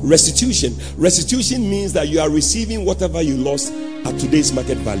 Restitution means that you are receiving whatever you lost at today's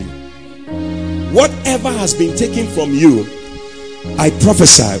market value. Whatever has been taken from you, I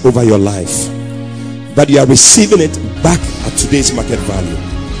prophesy over your life that you are receiving it back at today's market value.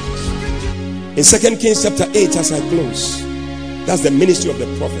 In 2 Kings chapter 8, as I close, that's the ministry of the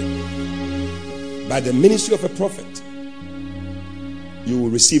prophet. By the ministry of a prophet, you will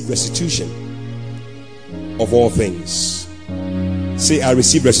receive restitution of all things. Say, I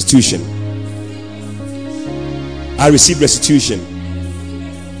receive restitution. I receive restitution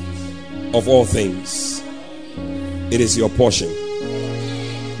of all things. It is your portion.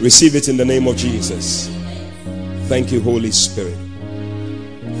 Receive it in the name of Jesus. Thank you, Holy Spirit.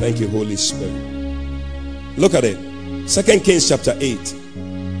 Thank you, Holy Spirit. Look at it. 2 Kings chapter 8.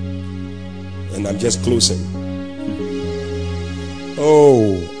 And I'm just closing.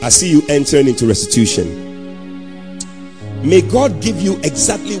 Oh, I see you entering into restitution. May God give you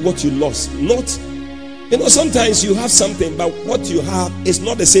exactly what you lost. Not, sometimes you have something, but what you have is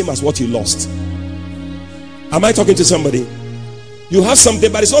not the same as what you lost. Am I talking to somebody? You have something,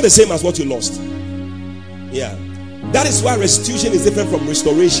 but it's not the same as what you lost. Yeah. That is why restitution is different from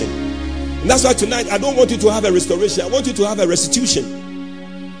restoration. And that's why tonight I don't want you to have a restoration. I want you to have a restitution.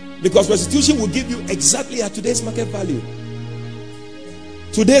 Because restitution will give you exactly at today's market value.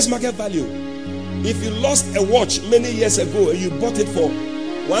 Today's market value. If you lost a watch many years ago and you bought it for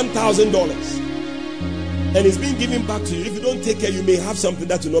 $1,000 and it's being given back to you, if you don't take care, you may have something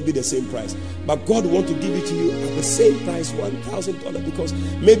that will not be the same price. But God wants to give it to you at the same price, $1,000, because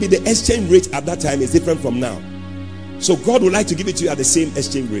maybe the exchange rate at that time is different from now. So God would like to give it to you at the same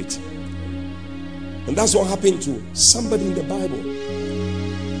exchange rate. And that's what happened to somebody in the Bible.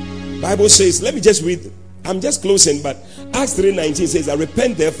 Bible says, let me just read. I'm just closing, but Acts 3:19 says, I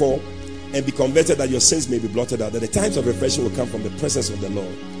repent therefore and be converted that your sins may be blotted out, that the times of refreshing will come from the presence of the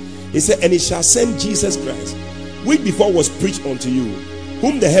Lord. He said, and he shall send Jesus Christ, which before was preached unto you,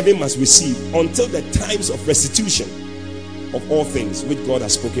 whom the heaven must receive until the times of restitution of all things which God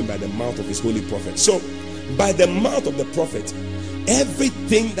has spoken by the mouth of his holy prophet. So by the mouth of the prophet,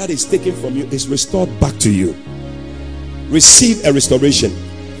 everything that is taken from you is restored back to you. Receive a restoration.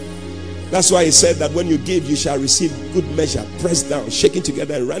 That's why he said that when you give, you shall receive good measure, pressed down, shaking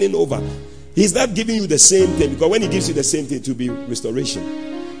together and running over. He's not giving you the same thing, because when he gives you the same thing, it will be restoration.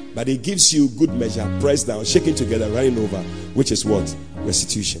 But he gives you good measure, pressed down, shaking together, running over, which is what?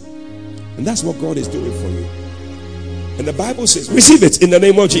 Restitution. And that's what God is doing for you. And the Bible says, receive it in the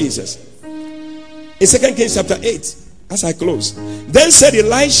name of Jesus. In 2 Kings chapter 8, as I close, then said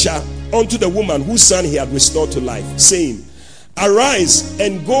Elisha unto the woman whose son he had restored to life, saying, arise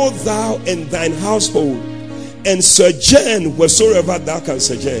and go thou and thine household and sojourn wheresoever thou canst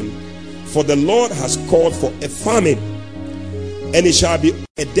sojourn, for the Lord has called for a famine and it shall be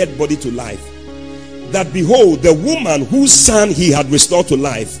a dead body to life. That behold, the woman whose son he had restored to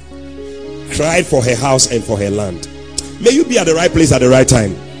life cried for her house and for her land. May you be at the right place at the right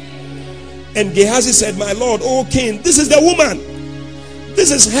time. And Gehazi said, my lord, O king, this is the woman.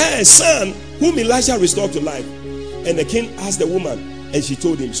 This is her son whom Elisha restored to life. And the king asked the woman, and she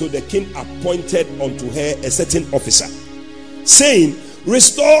told him. So the king appointed unto her a certain officer, saying,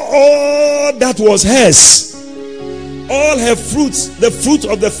 restore all that was hers, all her fruits, the fruit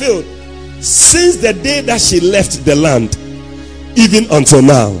of the field, since the day that she left the land, even until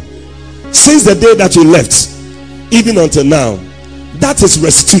now. Since the day that you left, even until now. That is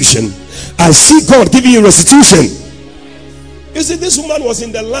restitution. I see God giving you restitution. You see, this woman was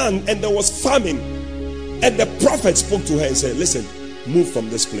in the land and there was famine, and the prophet spoke to her and said, listen, move from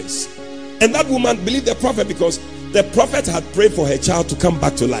this place. And that woman believed the prophet because the prophet had prayed for her child to come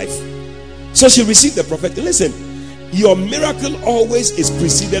back to life. So she received the prophet. Listen, your miracle always is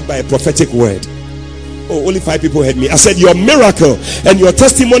preceded by a prophetic word. Oh, only 5 people heard me. I said your miracle and your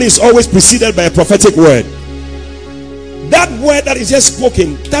testimony is always preceded by a prophetic word. That word that is just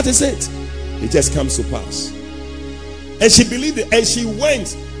spoken, that is it. It just comes to pass. And she believed it, and she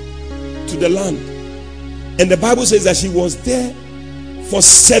went to the land. And the Bible says that she was there for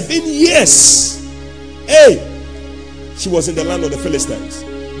 7 years. Hey, she was in the land of the Philistines.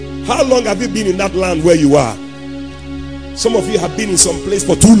 How long have you been in that land where you are? Some of you have been in some place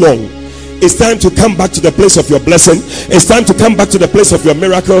for too long. It's time to come back to the place of your blessing. It's time to come back to the place of your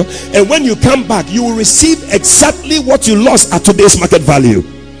miracle. And when you come back, you will receive exactly what you lost at today's market value.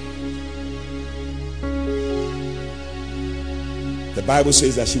 The Bible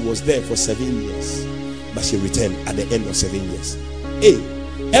says that she was there for 7 years, but she returned at the end of 7 years. Hey,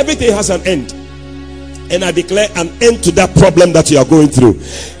 everything has an end. And I declare an end to that problem that you are going through.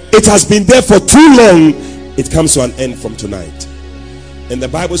 It has been there for too long. It comes to an end from tonight. And the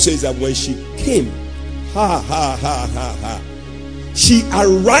Bible says that when she came, she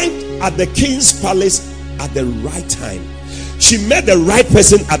arrived at the king's palace at the right time. She met the right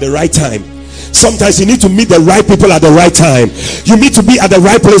person at the right time. Sometimes you need to meet the right people at the right time. You need to be at the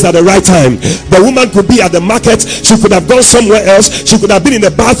right place at the right time. The woman could be at the market. She could have gone somewhere else. She could have been in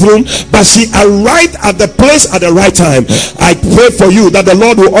the bathroom, but she arrived at the place at the right time. I pray for you that the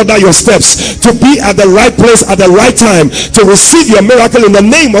Lord will order your steps to be at the right place at the right time to receive your miracle in the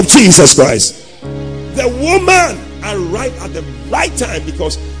name of Jesus Christ. The woman arrived at the right time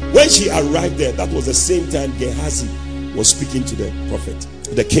because when she arrived there, that was the same time Gehazi was speaking to the prophet,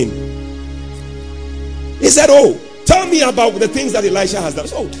 the king. He said, oh, tell me about the things that Elisha has done.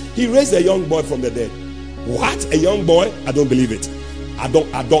 So he raised a young boy from the dead. What? A young boy? I don't believe it. I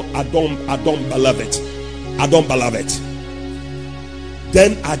don't believe it. I don't believe it.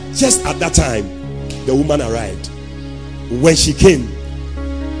 Then just at that time, the woman arrived. When she came,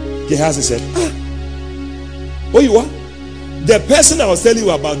 Gehazi said, oh, you are? The person I was telling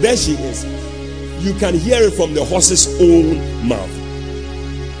you about, there she is. You can hear it from the horse's own mouth.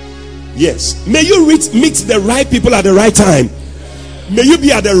 Yes. May you meet the right people at the right time. May you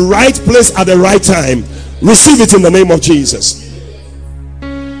be at the right place at the right time. Receive it in the name of Jesus.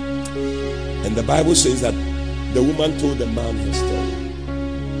 And the Bible says that the woman told the man her story.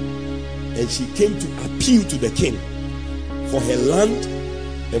 And she came to appeal to the king for her land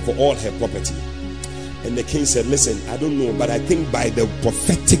and for all her property. And the king said, listen, I don't know, but I think by the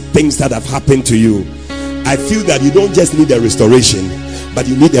prophetic things that have happened to you, I feel that you don't just need a restoration, but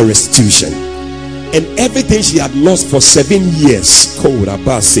you need a restitution. And everything she had lost for 7 years, everything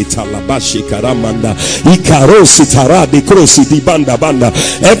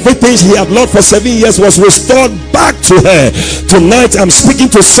she had lost for 7 years was restored back to her. Tonight I'm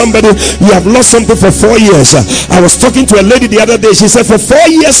speaking to somebody. You have lost something for 4 years. I was talking to a lady the other day. She said, for 4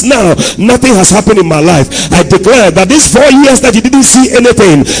 years now, nothing has happened in my life. I declare that these 4 years that you didn't see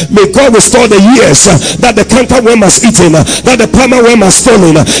anything, may God restore the years that the cankerworm has eaten, that the palmer worm has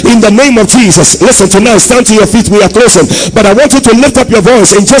stolen, in the name of Jesus. Listen, tonight, stand to your feet. We are closing, but I want you to lift up your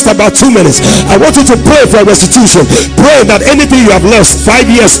voice in just about 2 minutes. I want you to pray for restitution. Pray that anything you have lost 5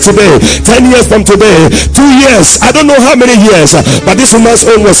 years today, 10 years from today, 2 years, I don't know how many years, but this woman's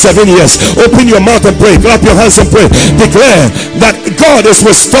own was 7 years. Open your mouth and pray. Clap your hands and pray. Declare that God is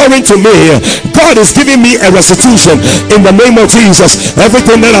restoring to me. God is giving me a restitution in the name of Jesus.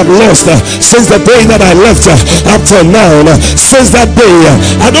 Everything that I've lost since the day that I left up till now, since that day,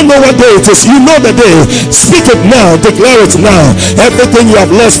 I don't know what day it is. You know the the day. Speak it now. Declare it now. Everything you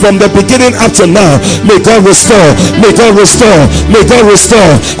have lost from the beginning up to now, may God restore. May God restore. May God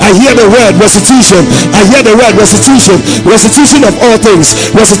restore. I hear the word restitution. I hear the word restitution. Restitution of all things.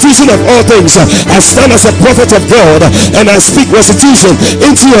 Restitution of all things. I stand as a prophet of God and I speak restitution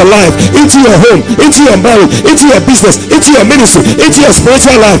into your life, into your home, into your marriage, into your business, into your ministry, into your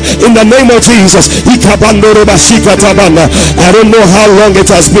spiritual life, in the name of Jesus. I don't know how long it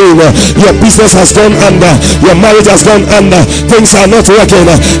has been. Your business has gone under, your marriage has gone under, things are not working.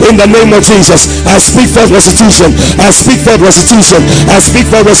 In the name of Jesus, I speak for restitution. I speak for restitution. I speak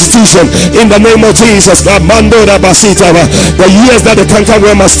for restitution in the name of Jesus. The years that the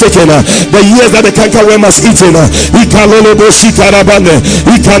cankerworm has taken, the years that the cankerworm has eaten,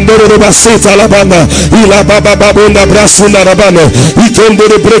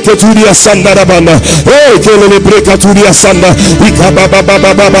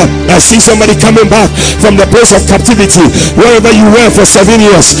 I see somebody coming back from the place of captivity. Wherever you were for 7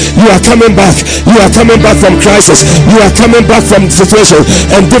 years, you are coming back. You are coming back from crisis. You are coming back from situation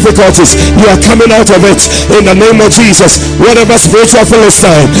and difficulties. You are coming out of it in the name of Jesus. Whatever spiritual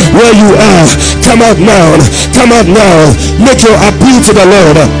Philistine where you are, come out now. Come out now. Make your appeal to the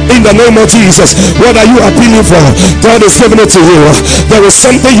Lord in the name of Jesus. What are you appealing for? God is giving it to you. There is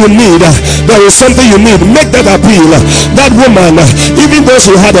something you need. There is something you need. Make that appeal. That woman, even though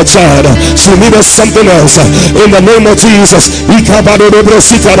she had a child, she needed something else in the name of Jesus.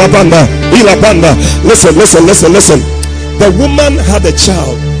 Listen. The woman had a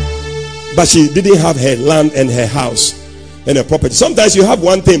child, but she didn't have her land and her house and her property. Sometimes you have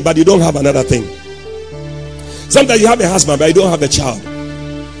one thing, but you don't have another thing. Sometimes you have a husband, but you don't have a child.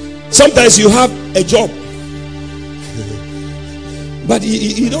 Sometimes you have a job, but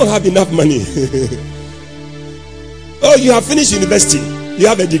you don't have enough money. Oh, you have finished university, you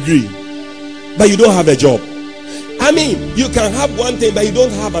have a degree, but you don't have a job. I mean, you can have one thing, but you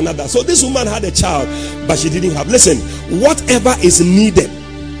don't have another. So this woman had a child, but she didn't have. Listen, whatever is needed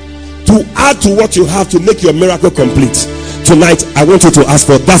to add to what you have to make your miracle complete, tonight I want you to ask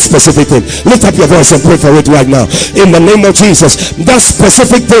for that specific thing. Lift up your voice and pray for it right now in the name of Jesus. That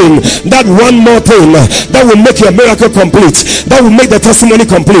specific thing, that one more thing that will make your miracle complete, that will make the testimony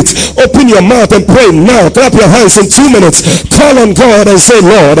complete. Open your mouth and pray now. Clap your hands in 2 minutes. Call on God and say,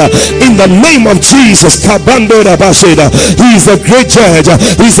 Lord, in the name of Jesus, He is a great judge,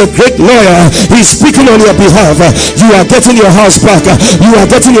 He's a great lawyer, He's speaking on your behalf. You are getting your house back, you are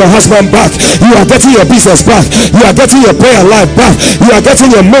getting your husband back, you are getting your business back, you are getting your prayer life back, you are getting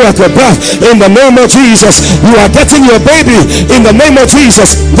your miracle back in the name of Jesus. You are getting your baby in the name of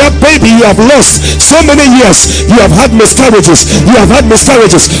Jesus. That baby you have lost so many years, you have had miscarriages,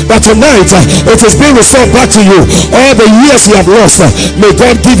 but tonight it is being restored back to you. All the years you have lost, may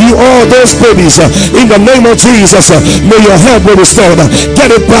God give you all those babies in the name of Jesus. May your health be restored, get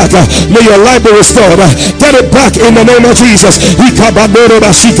it back. May your life be restored, get it back in the name of Jesus.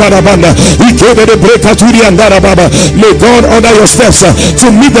 May God order your steps to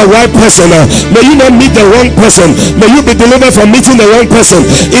meet the right person. May you not meet the wrong person. May you be delivered from meeting the wrong person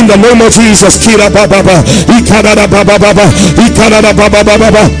in the name of Jesus.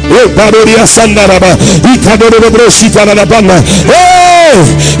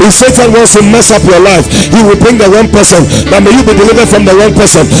 If Satan wants to mess up your life, he will bring the wrong person. But may you be delivered from the wrong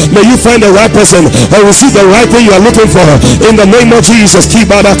person. May you find the right person and receive the right thing you are looking for in the name of Jesus. May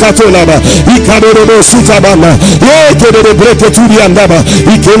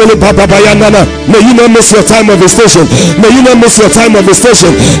you not miss your time of visitation. May you not miss your time of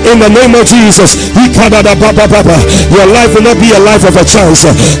visitation in the name of Jesus. Your life will not be a life of a chance,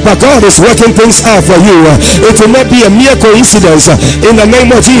 but God is working things out for you. It will not be a mere coincidence in the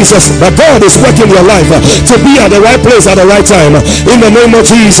name of Jesus, but God is working your life to be at the right place at the right time in the name of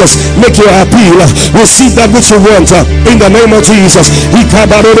Jesus. Make your appeal, receive that which you want in the name of Jesus. I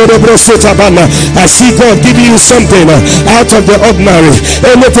see God giving you something out of the ordinary.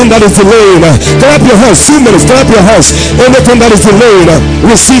 Anything that is delaying, clap your hands, 2 minutes, clap your hands. Anything that is delaying,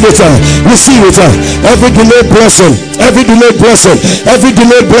 receive it, receive it. Every delayed blessing, every delayed blessing, every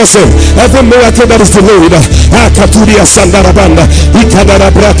delayed blessing, every miracle that is delayed.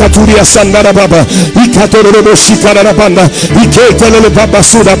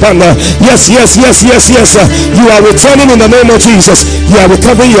 Yes. You are returning in the name of Jesus. You are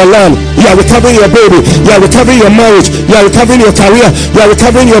recovering your land, you are recovering your baby, you are recovering your marriage, you are recovering your career, you are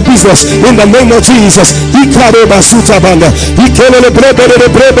recovering your business in the name of Jesus. May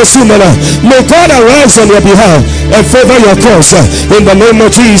God arise on your behalf and favor your cause in the name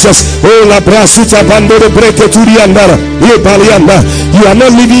of Jesus. You are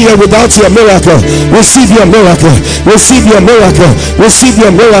not leaving here without your miracle. Receive your miracle. Receive your miracle. Receive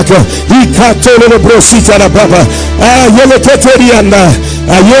your miracle. He can't turn it bro sit at a baba. Yellow Keteriana.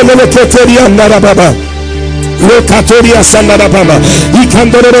 Yellow Keteriana baba. Lokatoria Sandara Baba. He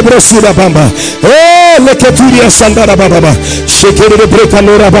can do the Brosida Bamba. Oh, Lekaturia Sandara Baba. Shake it the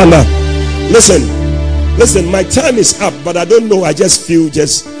Brekanora Banda. Listen, my time is up, but I don't know. I just feel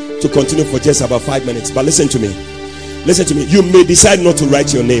just to continue for just about 5 minutes. But listen to me. You may decide not to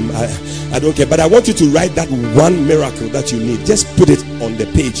write your name. I don't care. But I want you to write that one miracle that you need. Just put it on the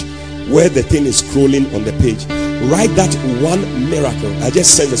page where the thing is scrolling on the page. Write that one miracle. I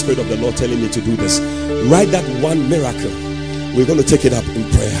just sent the Spirit of the Lord telling me to do this. Write that one miracle. We're going to take it up in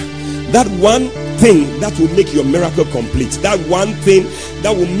prayer. That one thing that will make your miracle complete. That one thing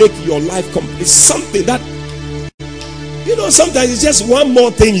that will make your life complete. Something that, sometimes it's just one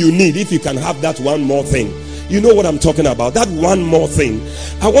more thing you need. If you can have that one more thing. You know what I'm talking about. That one more thing.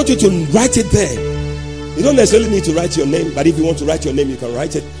 I want you to write it there. You don't necessarily need to write your name. But if you want to write your name, you can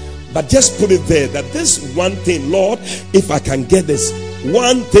write it. But just put it there that this one thing, Lord, if I can get this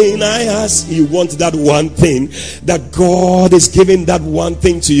one thing I ask, you want that one thing, that God is giving that one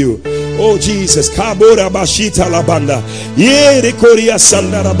thing to you. Oh Jesus, Kabora Bashita Labanda.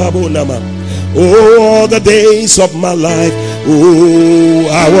 Oh, all the days of my life, oh,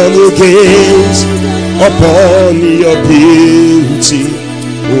 I want to gaze upon your beauty.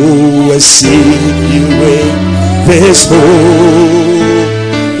 Oh, and see you in this holy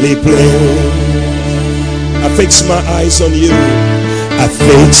place. I fix my eyes on you. I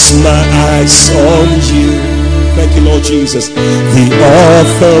fix my eyes on you. Thank you, Lord Jesus, the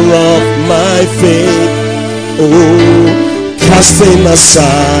author of my faith. Oh, casting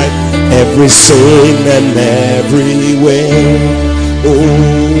aside every sin and every way.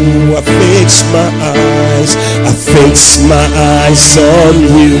 Oh, I fix my eyes on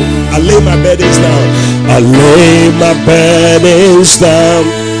you. I lay my burdens down. I lay my burdens down.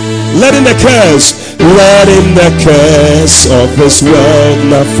 Letting the curse of this world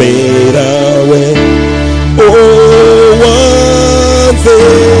not fade away. Oh,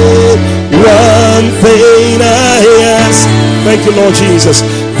 one thing I ask. Thank you, Lord Jesus.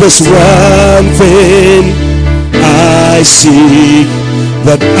 This one thing I seek,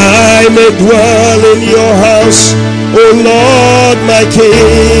 that I may dwell in your house, oh Lord, my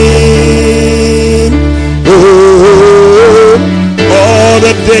King. Oh, all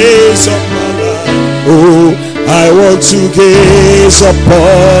the days of my life, oh, I want to gaze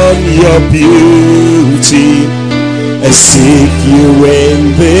upon your beauty and seek you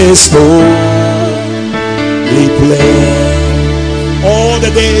in this holy place. All the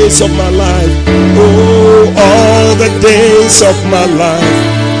days of my life, oh, all the days of my life,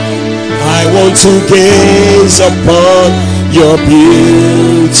 I want to gaze upon your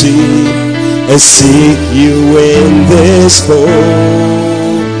beauty and seek you in this holy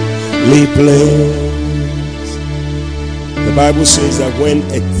place. The Bible says that when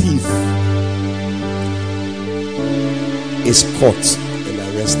a thief is caught and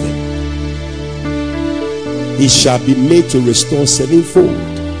arrested, he shall be made to restore sevenfold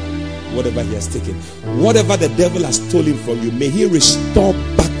whatever he has taken. Whatever the devil has stolen from you, may he restore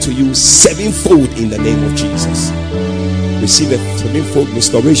back to you sevenfold in the name of Jesus. Receive a sevenfold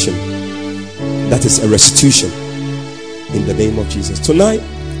restoration. That is a restitution in the name of Jesus. Tonight,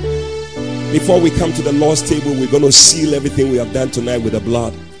 before we come to the Lord's table, we're going to seal everything we have done tonight with the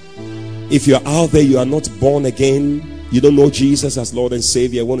blood. If you're out there, you are not born again, you don't know Jesus as Lord and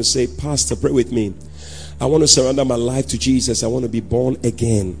Savior, I want to say, Pastor, pray with me. I want to surrender my life to Jesus. I want to be born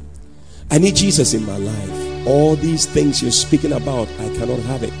again. I need Jesus in my life. All these things you're speaking about, I cannot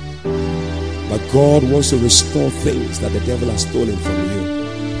have it. But God wants to restore things that the devil has stolen from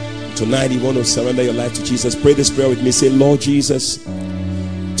you. Tonight, you want to surrender your life to Jesus. Pray this prayer with me. Say, Lord Jesus,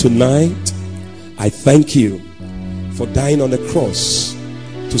 tonight, I thank you for dying on the cross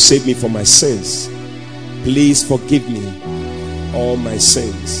to save me from my sins. Please forgive me all my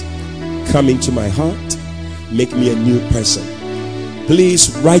sins. Come into my heart. Make me a new person.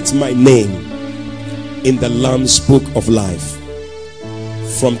 Please write my name in the Lamb's book of life.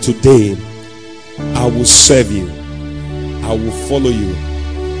 From today, I will serve you. I will follow you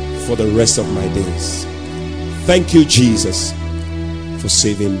for the rest of my days. Thank you, Jesus, for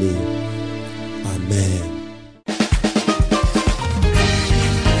saving me. Amen.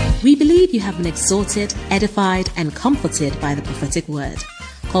 We believe you have been exhorted, edified, and comforted by the prophetic word.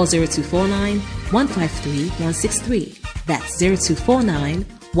 Call 0249 153 163. That's 0249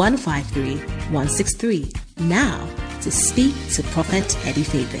 153 163. Now to speak to Prophet Eddie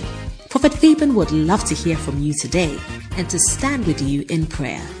Fabian. Prophet Fabian would love to hear from you today and to stand with you in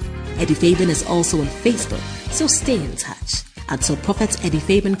prayer. Eddie Fabian is also on Facebook, so stay in touch. Until Prophet Eddie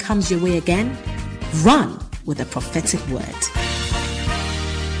Fabian comes your way again, run with a prophetic word.